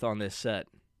work with on this set.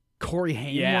 Corey Haim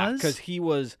was? Yeah, because he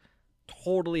was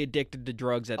totally addicted to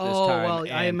drugs at this time. Oh, well,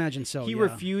 I imagine so, He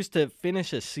refused to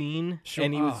finish a scene, sure.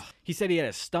 And he said he had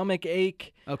a stomach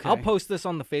ache. Okay. I'll post this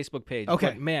on the Facebook page. Okay.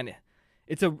 But man,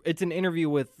 it's an interview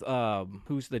with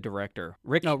who's the director?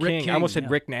 Rick King. I almost said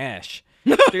Rick Nash.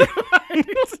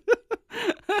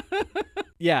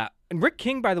 Yeah, and Rick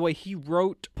King, by the way, he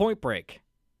wrote Point Break.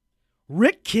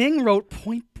 Rick King wrote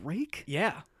Point Break?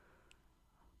 Yeah.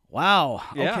 Wow.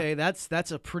 Yeah. Okay,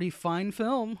 that's a pretty fine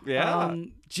film. Yeah.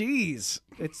 Geez,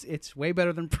 it's way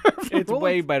better than Perfect. It's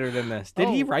way better than this. Did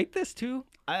he write this too?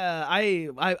 I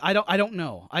don't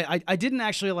know. I didn't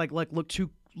actually look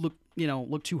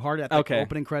too hard at the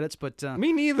opening credits, but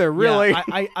me neither, really.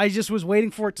 Yeah, I just was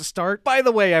waiting for it to start. By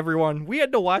the way, everyone, we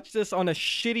had to watch this on a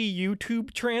shitty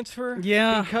YouTube transfer.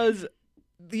 Yeah. Because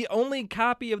the only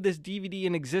copy of this DVD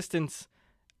in existence,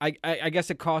 I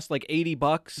guess it cost like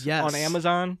 $80 on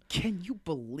Amazon. Can you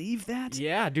believe that?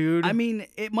 Yeah, dude. I mean,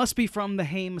 it must be from the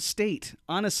Haim estate.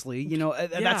 Honestly,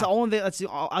 that's all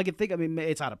I could think. I mean,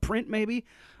 it's out of print, maybe.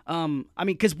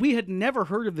 Because we had never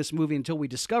heard of this movie until we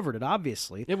discovered it.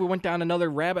 Obviously, yeah, we went down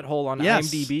another rabbit hole on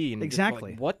IMDb. And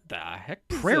exactly. What the heck?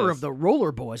 Prayer of the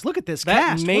Roller Boys. Look at this that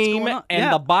cast. name What's going on?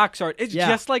 and the box art. It's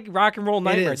just like Rock and Roll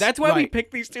Nightmare. That's why we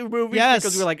picked these two movies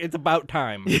because we're like, it's about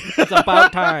time. It's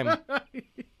about time.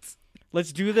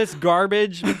 Let's do this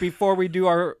garbage before we do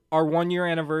our 1 year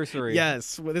anniversary.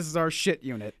 Yes, well, this is our shit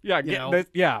unit.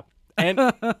 Yeah,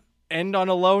 and end on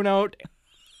a low note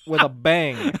with a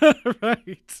bang.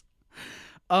 Right.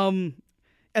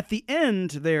 At the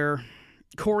end there,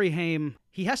 Corey Haim,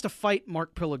 he has to fight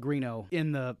Mark Pellegrino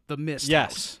in the Mist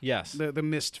house. Yes. The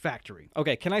Mist factory.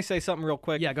 Okay, can I say something real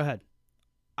quick? Yeah, go ahead.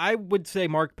 I would say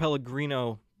Mark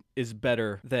Pellegrino is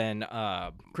better than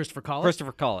Christopher Collett?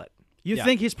 Christopher Collett. You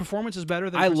think his performance is better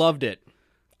than I loved it.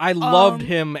 I loved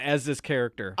him as this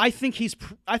character. I think he's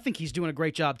doing a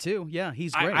great job too. Yeah,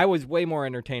 he's great. I was way more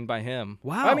entertained by him.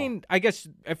 Wow. I mean, I guess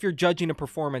if you're judging a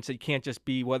performance, it can't just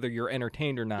be whether you're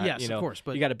entertained or not. Yes, of course.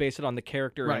 But you got to base it on the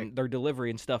character and their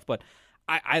delivery and stuff. But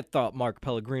I thought Mark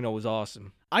Pellegrino was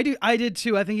awesome. I did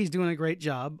too. I think he's doing a great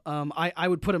job. I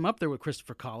would put him up there with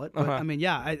Christopher Collett. But, I mean,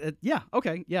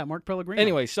 okay. Yeah, Mark Pellegrino.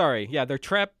 Anyway, sorry. Yeah, they're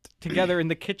trapped together in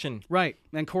the kitchen. Right.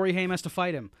 And Corey Haim has to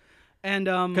fight him. And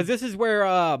because this is where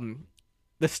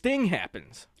the sting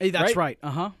happens. That's right.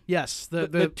 Uh-huh. Yes.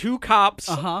 The two cops.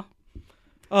 Uh-huh.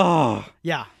 Oh.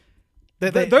 Yeah.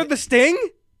 They're the sting?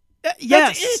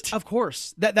 Yes. That's it. Of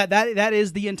course. That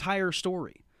is the entire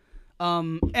story.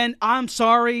 And I'm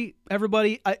sorry,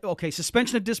 everybody.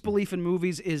 Suspension of disbelief in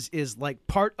movies is like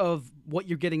part of what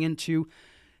you're getting into.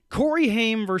 Corey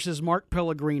Haim versus Mark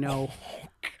Pellegrino.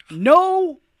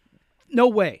 No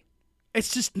way.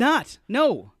 It's just not.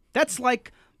 No. That's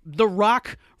like The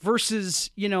Rock versus,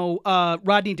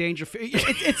 Rodney Dangerfield.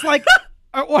 It's like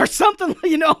or something,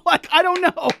 like, I don't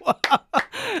know.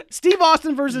 Steve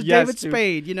Austin versus Yes, David dude.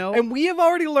 Spade, And we have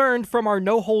already learned from our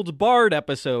No Holds Barred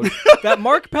episode that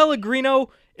Mark Pellegrino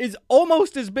is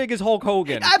almost as big as Hulk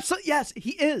Hogan. Absolutely, yes,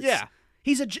 he is. Yeah.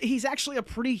 He's actually a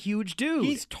pretty huge dude.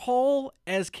 He's tall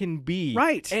as can be.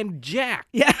 Right. And jacked.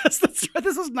 Yes, that's right.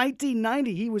 This was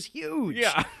 1990. He was huge.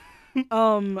 Yeah.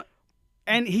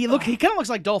 And he kind of looks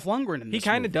like Dolph Lundgren in this He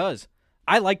kind of movie. does.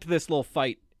 I liked this little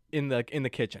fight in the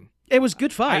kitchen. It was a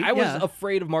good fight. I was yeah.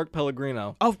 afraid of Mark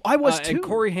Pellegrino. Oh, I was too. And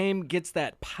Corey Haim gets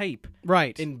that pipe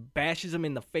Right. and bashes him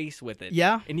in the face with it.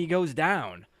 Yeah. And he goes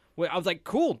down. Well, I was like,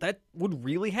 cool, that would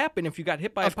really happen if you got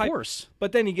hit by a pipe. Of course.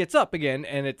 But then he gets up again,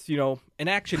 and it's, an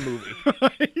action movie.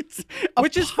 Right.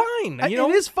 Which is fine. It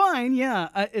is fine, yeah.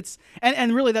 It's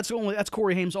and really that's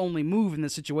Corey Haim's only move in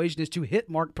this situation is to hit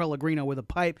Mark Pellegrino with a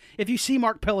pipe. If you see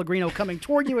Mark Pellegrino coming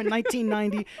toward you in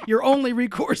 1990, your only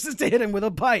recourse is to hit him with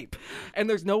a pipe. And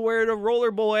there's nowhere to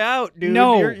roller boy out, dude.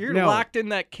 No, You're no. locked in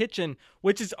that kitchen,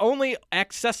 which is only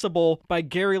accessible by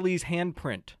Gary Lee's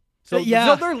handprint. So, Yeah.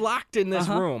 so they're locked in this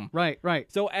Uh-huh. room. Right.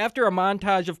 So after a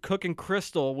montage of cooking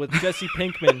Crystal with Jesse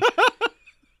Pinkman,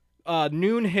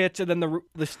 noon hits and then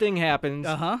the sting happens,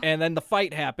 Uh-huh. and then the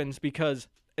fight happens because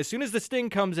as soon as the sting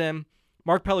comes in,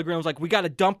 Mark Pellegrino's like, we got to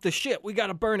dump the shit. We got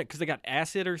to burn it because they got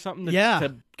acid or something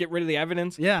to get rid of the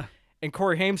evidence. Yeah. And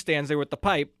Corey Haim stands there with the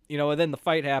pipe, and then the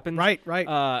fight happens. Right.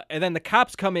 And then the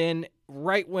cops come in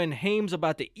right when Haim's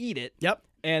about to eat it. Yep.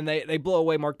 And they blow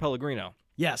away Mark Pellegrino.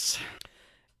 Yes.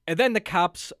 And then the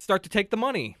cops start to take the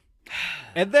money.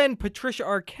 And then Patricia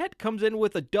Arquette comes in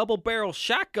with a double-barrel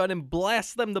shotgun and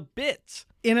blasts them to bits.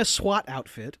 In a SWAT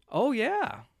outfit. Oh,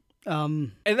 yeah.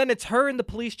 Um. And then it's her and the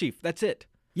police chief. That's it.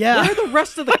 Yeah. Where are the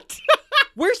rest of the...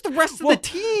 Where's the rest of the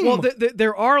team? Well,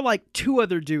 there are like two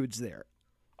other dudes there.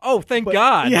 Oh, thank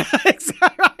God. Yeah,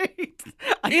 exactly.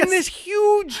 In this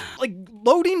huge,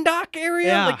 loading dock area.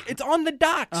 Yeah. It's on the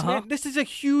docks, Uh-huh. man. This is a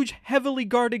huge, heavily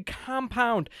guarded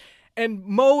compound. And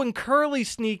Mo and Curly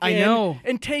sneak I in know.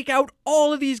 and take out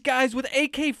all of these guys with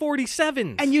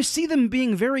AK-47s. And you see them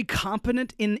being very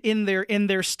competent in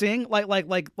their sting,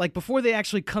 like before they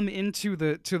actually come into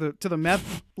the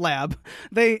meth lab,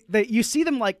 you see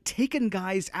them like taking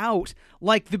guys out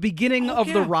like the beginning of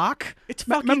The yeah. Rock. It's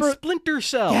fucking Remember? Splinter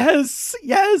Cell.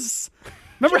 Yes.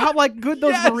 Remember how good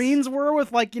those Yes. Marines were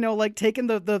with taking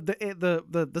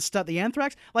the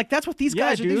anthrax? Like that's what these Yeah,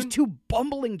 guys are. These dude. two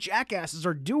bumbling jackasses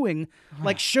are doing,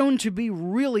 like shown to be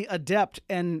really adept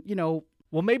and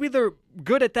Well, maybe they're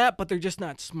good at that, but they're just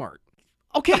not smart.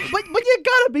 Okay, but you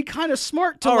gotta be kind of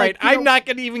smart to All right, I'm I'm not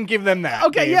going to even give them that.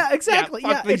 Okay, Dave. yeah, exactly.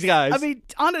 Fuck these guys. I mean,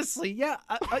 honestly, yeah,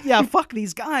 yeah, fuck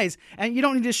these guys, and you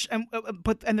don't need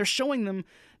to. And they're showing them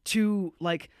to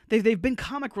they've been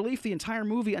comic relief the entire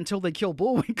movie until they kill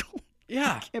Bullwinkle.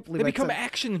 yeah. can't believe they I become said-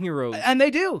 action heroes. And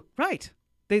they do, right?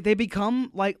 They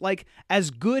become like as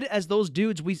good as those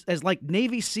dudes as like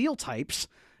Navy SEAL types,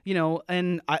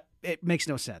 and it makes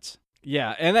no sense.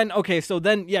 Yeah, and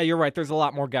then, you're right, there's a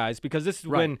lot more guys, because this is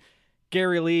when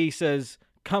Gary Lee says,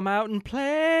 come out and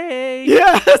play.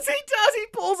 Yes, he does. He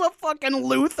pulls a fucking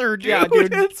Luther, dude. Yeah,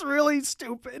 dude. It's really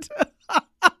stupid.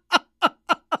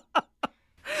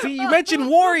 See, you mentioned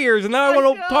Warriors, and now I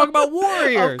want to talk about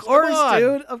Warriors. Of course, Come on.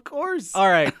 dude. Of course. All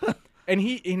right. And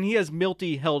he has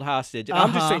Milty held hostage. And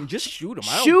I'm just saying, just shoot him.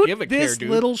 I don't Shoot give a this care, dude.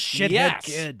 little shithead Yes.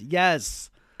 kid. Yes.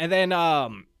 And then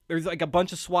there's like a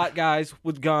bunch of SWAT guys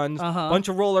with guns, Uh-huh. bunch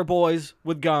of roller boys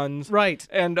with guns. Right.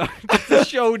 And it's a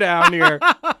showdown here.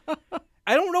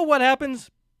 I don't know what happens,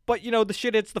 but the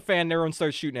shit hits the fan and everyone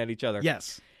starts shooting at each other.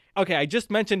 Yes. Okay, I just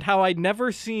mentioned how I'd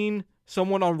never seen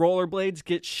someone on rollerblades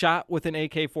get shot with an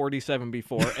AK-47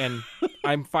 before, and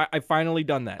I've finally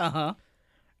done that. Uh-huh.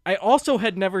 I also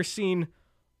had never seen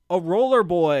a roller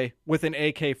boy with an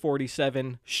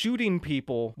AK-47 shooting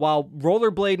people while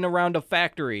rollerblading around a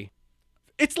factory.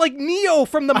 It's like Neo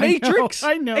from The Matrix.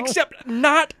 I know. Except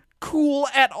not cool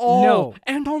at all. No.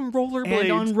 And on rollerblades.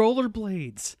 And on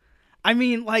rollerblades. I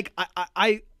mean, like,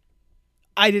 I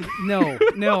didn't know.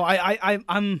 No,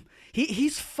 I'm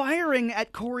he's firing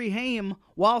at Corey Haim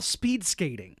while speed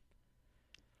skating.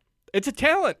 It's a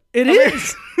talent. It I mean,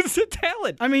 is. It's a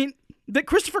talent. I mean, that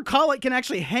Christopher Collett can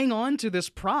actually hang on to this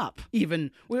prop,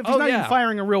 even if he's not even yeah.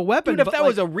 firing a real weapon. Dude, if but that like,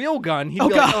 was a real gun, he'd Oh,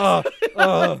 be God.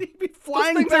 like, he'd be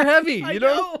flying. things are back. heavy, I you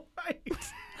know?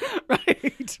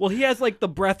 Right. Well, he has like the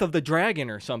breath of the dragon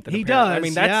or something. He apparently. does. I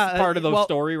mean, that's yeah, part of the well,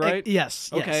 story, right? Yes.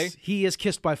 Okay. Yes. He is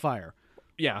kissed by fire.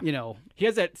 Yeah. He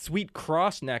has that sweet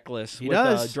cross necklace with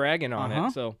does. a dragon on Uh-huh.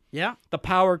 it. So Yeah. the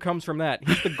power comes from that.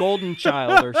 He's the golden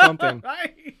child or something.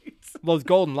 Right. Those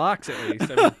golden locks, at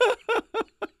least. I mean,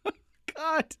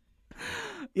 God.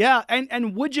 Yeah,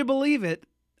 and would you believe it?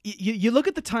 You look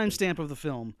at the timestamp of the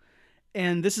film,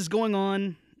 and this is going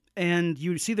on, and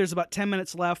you see there's about 10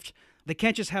 minutes left. They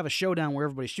can't just have a showdown where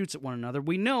everybody shoots at one another.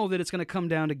 We know that it's going to come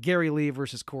down to Gary Lee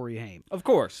versus Corey Haim. Of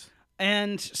course.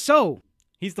 And so...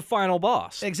 He's the final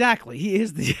boss. Exactly. He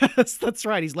is the... Yes, that's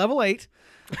right. He's level 8.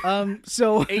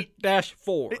 So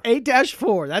 8-4.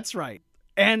 8-4, that's right.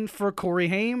 And for Corey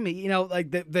Haim, you know,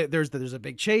 like there's a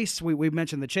big chase. We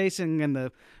mentioned the chasing and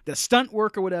the stunt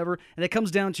work or whatever, and it comes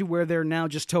down to where they're now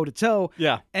just toe to toe.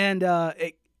 Yeah. And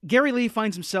Gary Lee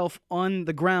finds himself on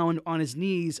the ground on his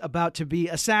knees about to be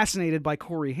assassinated by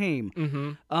Corey Haim.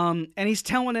 Mm-hmm. And he's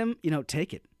telling him, you know,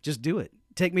 take it. Just do it.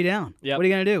 Take me down. Yep. What are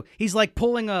you going to do? He's like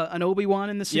pulling an Obi-Wan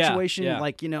in this situation. Yeah.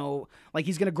 Like, you know, like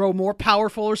he's going to grow more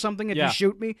powerful or something if you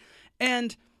shoot me.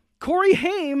 And Corey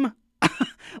Haim,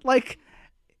 like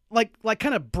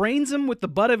kind of brains him with the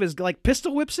butt of his, like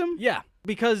pistol whips him. Yeah,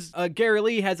 because Gary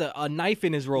Lee has a knife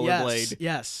in his rollerblade.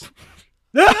 Yes.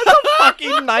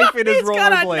 Fucking knife in his rollerblade. He's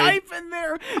got a knife in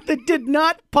there that did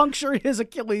not puncture his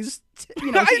Achilles.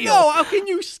 I know. How can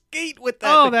you skate with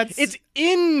that? It's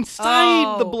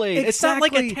inside the blade. Exactly. It's not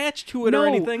like attached to it or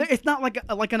anything. It's not like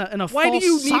in a Why false do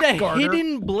you need a garter.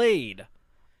 hidden blade?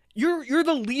 You're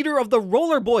the leader of the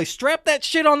roller boys. Strap that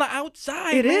shit on the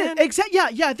outside. It man. is.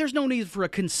 Yeah. There's no need for a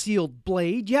concealed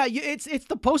blade. Yeah, it's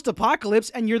the post-apocalypse,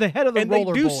 and you're the head of the roller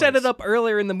boys. And they do set it up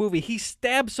earlier in the movie. He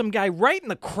stabs some guy right in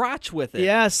the crotch with it.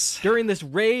 Yes. During this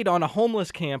raid on a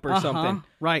homeless camp or something.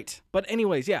 Right. But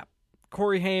anyways, yeah.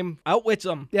 Corey Haim outwits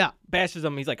him. Yeah. Bashes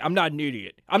him. He's like, I'm not an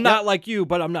idiot. I'm not like you,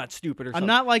 but I'm not stupid or something. I'm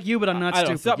not like you, but I'm not I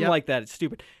don't know, stupid. something like that. It's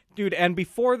stupid. Dude, and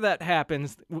before that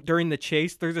happens, during the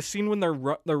chase, there's a scene when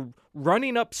they're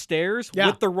running upstairs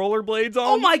with the rollerblades on.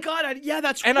 Oh my God.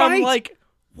 That's and right. I'm like,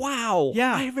 wow.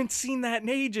 Yeah. I haven't seen that in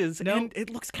ages. No. And it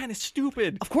looks kind of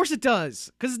stupid. Of course it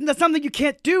does, because that's something you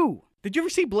can't do. Did you ever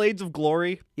see Blades of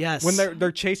Glory? Yes. When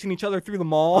they're chasing each other through the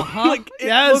mall? Like,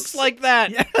 it looks like that.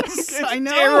 Yes, it's I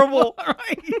know. terrible.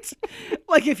 Right.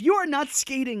 Like, if you are not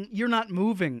skating, you're not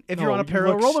moving if you're on a pair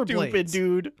of rollerblades. Stupid,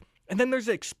 dude. And then there's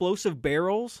explosive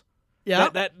barrels. Yeah.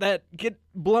 That get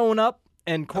blown up,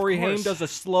 and Corey Haim does a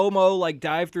slow-mo, like,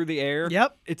 dive through the air.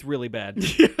 Yep. It's really bad.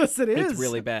 Yes, it is. It's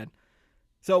really bad.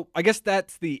 So I guess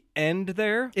that's the end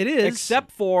there. It is.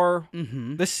 Except for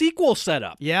the sequel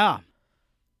setup. Yeah.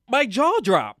 My jaw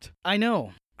dropped. I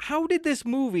know. How did this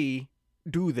movie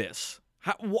do this?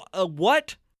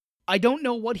 What? I don't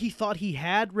know what he thought he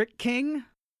had, Rick King.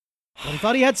 But he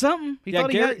thought he had something.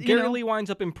 Gary Lee winds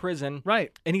up in prison.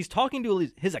 Right. And he's talking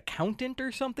to his accountant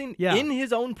or something in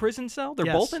his own prison cell. They're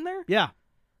both in there? Yeah.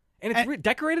 And it's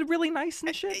decorated really nice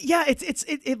and shit? Yeah,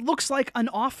 it looks like an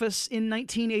office in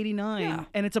 1989,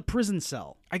 and it's a prison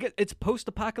cell. I guess it's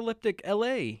post-apocalyptic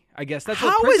L.A., I guess. That's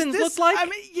what prisons look like? I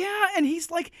mean, yeah, and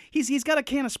he's like, he's got a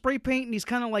can of spray paint, and he's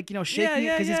kind of like, shaking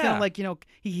it, because he's kind of like,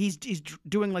 he's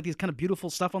doing like these kind of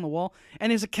beautiful stuff on the wall,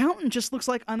 and his accountant just looks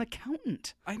like an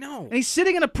accountant. I know. And he's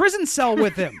sitting in a prison cell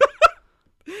with him.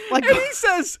 Like, and he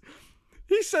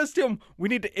says to him, we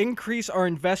need to increase our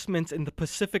investments in the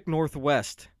Pacific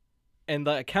Northwest. And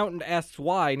the accountant asks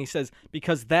why, and he says,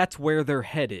 because that's where they're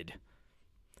headed.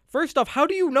 First off, how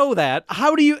do you know that?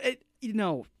 How do you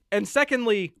know? And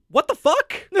secondly, what the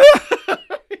fuck?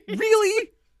 Really?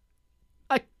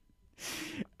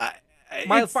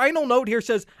 My final note here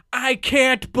says, I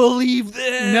can't believe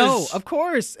this. No, of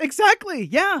course. Exactly.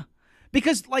 Yeah.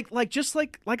 Because like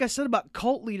I said about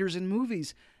cult leaders in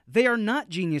movies, they are not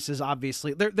geniuses,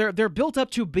 obviously. They're built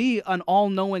up to be an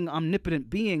all-knowing, omnipotent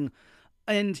being,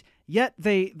 and yet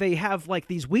they have like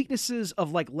these weaknesses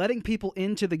of like letting people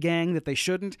into the gang that they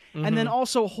shouldn't, and then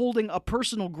also holding a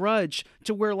personal grudge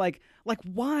to where like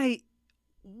why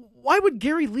would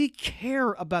Gary Lee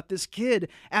care about this kid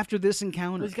after this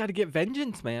encounter? Well, he's got to get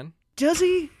vengeance, man. Does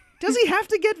he? Does he have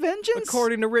to get vengeance?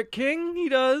 According to Rick King, he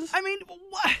does. I mean,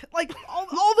 what? Like all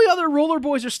the other roller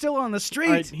boys are still on the street.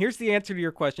 All right, here's the answer to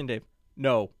your question, Dave.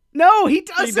 No. No, he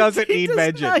doesn't. He doesn't need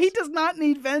vengeance. No, he does not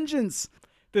need vengeance.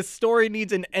 This story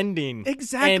needs an ending.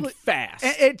 Exactly. And fast.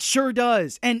 It sure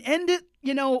does. And end it,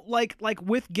 like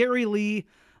with Gary Lee.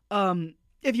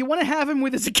 If you want to have him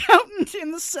with his accountant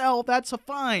in the cell, that's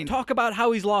fine. Talk about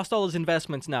how he's lost all his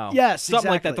investments now. Yes,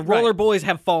 something like that. The roller boys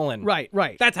have fallen. Right.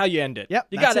 That's how you end it. Yep,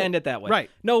 you got to end it that way. Right.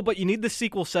 No, but you need the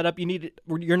sequel setup. You need.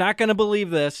 You're not going to believe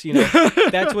this.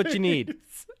 That's what you need.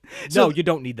 No, you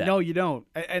don't need that. No, you don't.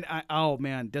 And oh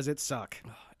man, does it suck?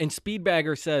 And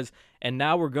Speedbagger says, "And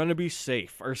now we're going to be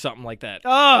safe," or something like that.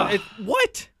 Oh,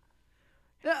 what?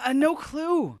 No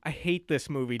clue. I hate this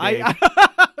movie, Dave.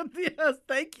 Yes,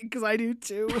 thank you, because I do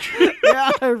too.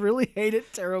 Yeah, I really hate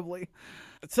it terribly.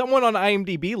 Someone on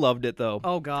IMDb loved it, though.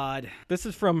 Oh, God. This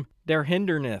is from Der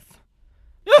Hindernith.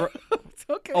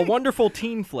 Okay. A wonderful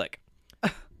teen flick.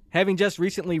 Having just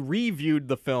recently reviewed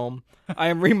the film, I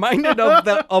am reminded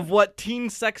of what teen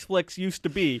sex flicks used to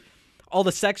be. All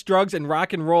the sex, drugs, and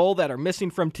rock and roll that are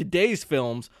missing from today's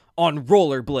films on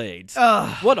rollerblades.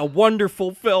 What a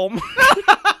wonderful film.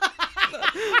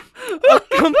 A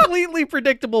completely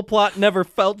predictable plot never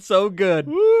felt so good.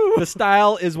 Woo. The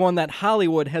style is one that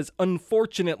Hollywood has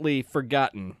unfortunately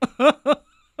forgotten.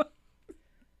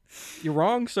 You're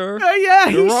wrong, sir. Yeah,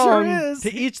 You're he wrong. sure is.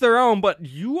 To each their own, but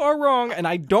you are wrong, and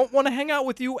I don't want to hang out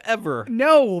with you ever.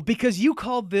 No, because you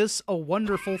called this a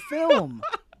wonderful film.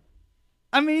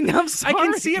 I mean, I'm sorry. I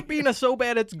can see it being a so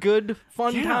bad it's good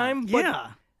fun time, but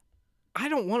yeah. I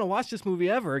don't want to watch this movie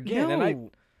ever again. No.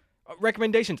 And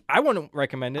recommendations. I wouldn't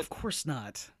recommend it. Of course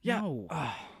not. Yeah. No.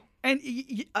 And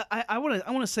I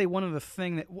want to say one other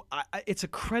thing that it's a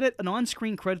credit, an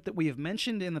on-screen credit that we have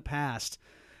mentioned in the past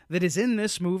that is in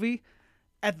this movie.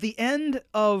 At the end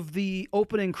of the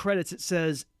opening credits, it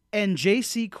says, and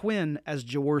J.C. Quinn as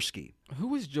Jaworski.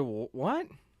 Who is Joel? What?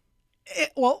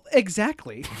 Well,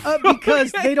 exactly.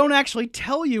 Because they don't actually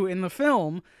tell you in the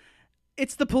film.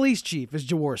 It's the police chief is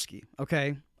Jaworski,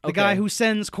 okay? The guy who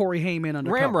sends Corey Haim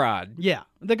undercover. Ramrod. Yeah,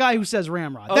 the guy who says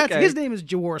Ramrod. Okay. His name is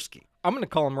Jaworski. I'm going to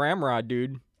call him Ramrod,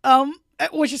 dude.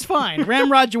 Which is fine.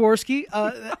 Ramrod Jaworski.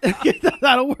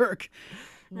 That'll work.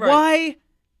 Right. Why?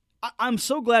 I'm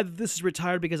so glad that this is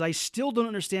retired because I still don't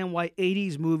understand why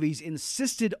 80s movies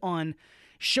insisted on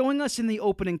showing us in the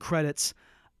opening credits,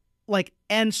 like,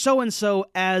 and so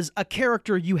as a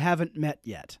character you haven't met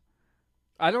yet.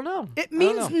 I don't know. It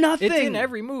means nothing. It's in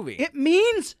every movie. It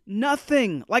means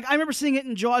nothing. Like, I remember seeing it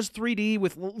in Jaws 3D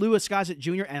with Louis Gossett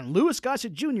Jr. and Louis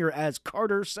Gossett Jr. as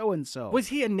Carter so-and-so. Was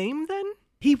he a name then?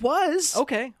 He was.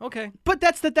 Okay. But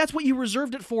that's what you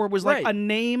reserved it for, was like Right. a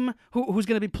name who's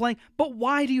going to be playing. But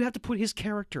why do you have to put his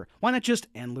character? Why not just,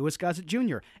 and Louis Gossett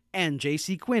Jr. and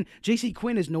J.C. Quinn? J.C.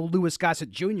 Quinn is no Louis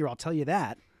Gossett Jr., I'll tell you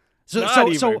that. So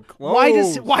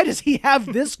why does he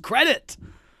have this credit?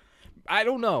 I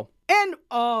don't know. And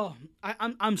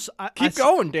Keep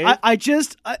going, Dave.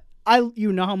 I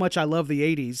you know how much I love the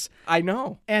 80s. I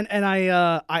know. And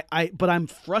but I'm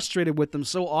frustrated with them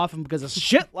so often because of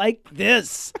shit like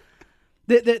this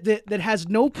that has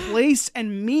no place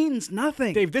and means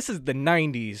nothing. Dave, this is the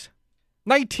 90s.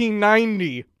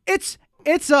 1990. It's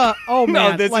oh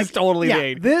man. No, this is totally the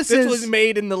 80s. This was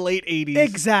made in the late 80s.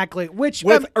 Exactly. Which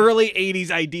with early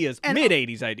 80s ideas, mid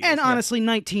 80s ideas. And honestly,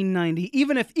 1990,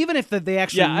 even if they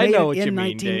actually made it in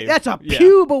 19, that's a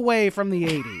pube away from the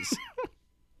 80s.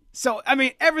 So, I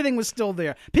mean, everything was still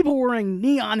there. People were wearing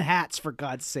neon hats, for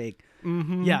God's sake.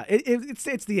 Mm-hmm. Yeah,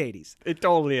 it's the 80s. It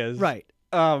totally is. Right.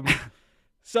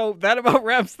 So that about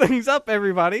wraps things up,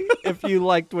 everybody. If you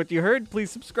liked what you heard,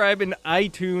 please subscribe in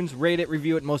iTunes, rate it,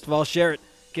 review it, and most of all, share it.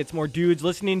 Gets more dudes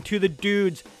listening to the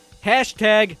dudes.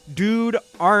 Hashtag Dude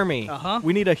Army.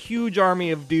 We need a huge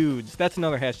army of dudes. That's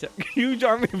another hashtag. Huge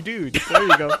army of dudes. There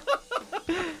you go.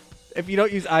 If you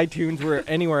don't use iTunes, we're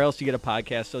anywhere else you get a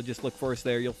podcast, so just look for us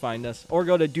there. You'll find us. Or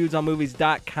go to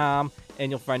dudesonmovies.com,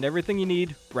 and you'll find everything you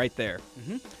need right there.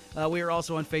 Mm-hmm. We are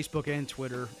also on Facebook and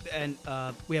Twitter, and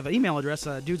we have an email address,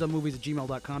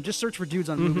 dudesonmovies@gmail.com. Just search for Dudes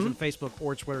on Movies on Facebook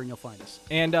or Twitter, and you'll find us.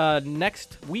 And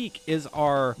next week is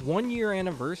our 1-year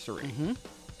anniversary. Mm-hmm.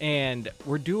 And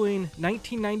we're doing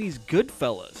 1990s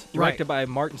Goodfellas, directed by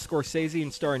Martin Scorsese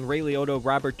and starring Ray Liotta,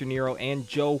 Robert De Niro, and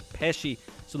Joe Pesci.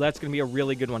 So that's going to be a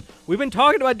really good one. We've been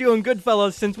talking about doing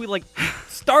Goodfellas since we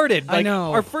started. I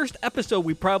know. Our first episode,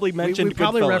 we probably mentioned we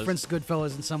probably Goodfellas. referenced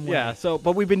Goodfellas in some way. Yeah.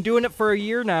 But we've been doing it for a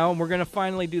year now, and we're going to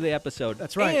finally do the episode.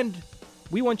 That's right. And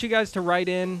we want you guys to write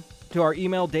in to our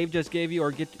email Dave just gave you,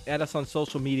 or get at us on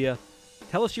social media.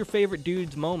 Tell us your favorite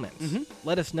dudes moments. Mm-hmm.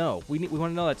 Let us know. We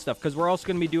want to know that stuff because we're also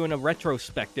going to be doing a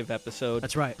retrospective episode.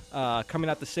 That's right. Coming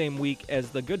out the same week as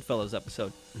the Goodfellas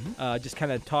episode. Mm-hmm. Just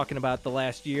kind of talking about the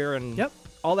last year and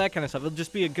all that kind of stuff. It'll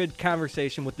just be a good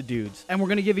conversation with the dudes. And we're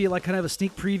going to give you kind of a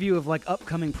sneak preview of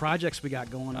upcoming projects we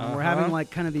got going on. We're having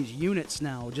kind of these units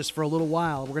now just for a little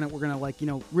while. We're going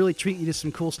to really treat you to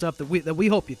some cool stuff that we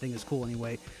hope you think is cool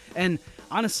anyway. And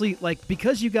honestly,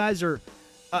 because you guys are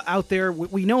out there,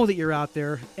 we know that you're out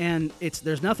there, and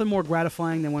there's nothing more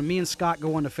gratifying than when me and Scott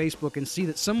go onto Facebook and see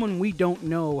that someone we don't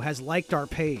know has liked our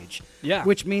page. Yeah.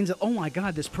 Which means that, oh my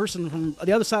God, this person from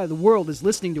the other side of the world is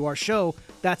listening to our show.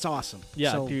 That's awesome.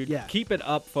 Yeah, so, dude. Yeah. Keep it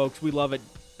up, folks. We love it.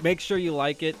 Make sure you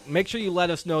like it. Make sure you let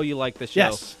us know you like the show.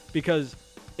 Yes. Because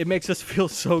It makes us feel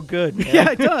so good, man. Yeah,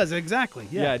 it does. Exactly.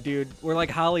 Yeah, dude. We're like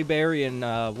Halle Berry in,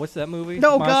 what's that movie?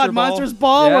 No, God, Monsters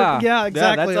Ball. Yeah,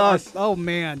 exactly. Yeah, that's us. Oh,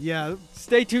 man. Yeah.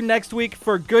 Stay tuned next week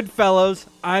for Goodfellas.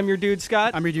 I'm your dude,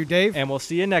 Scott. I'm your dude, Dave. And we'll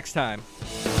see you next time.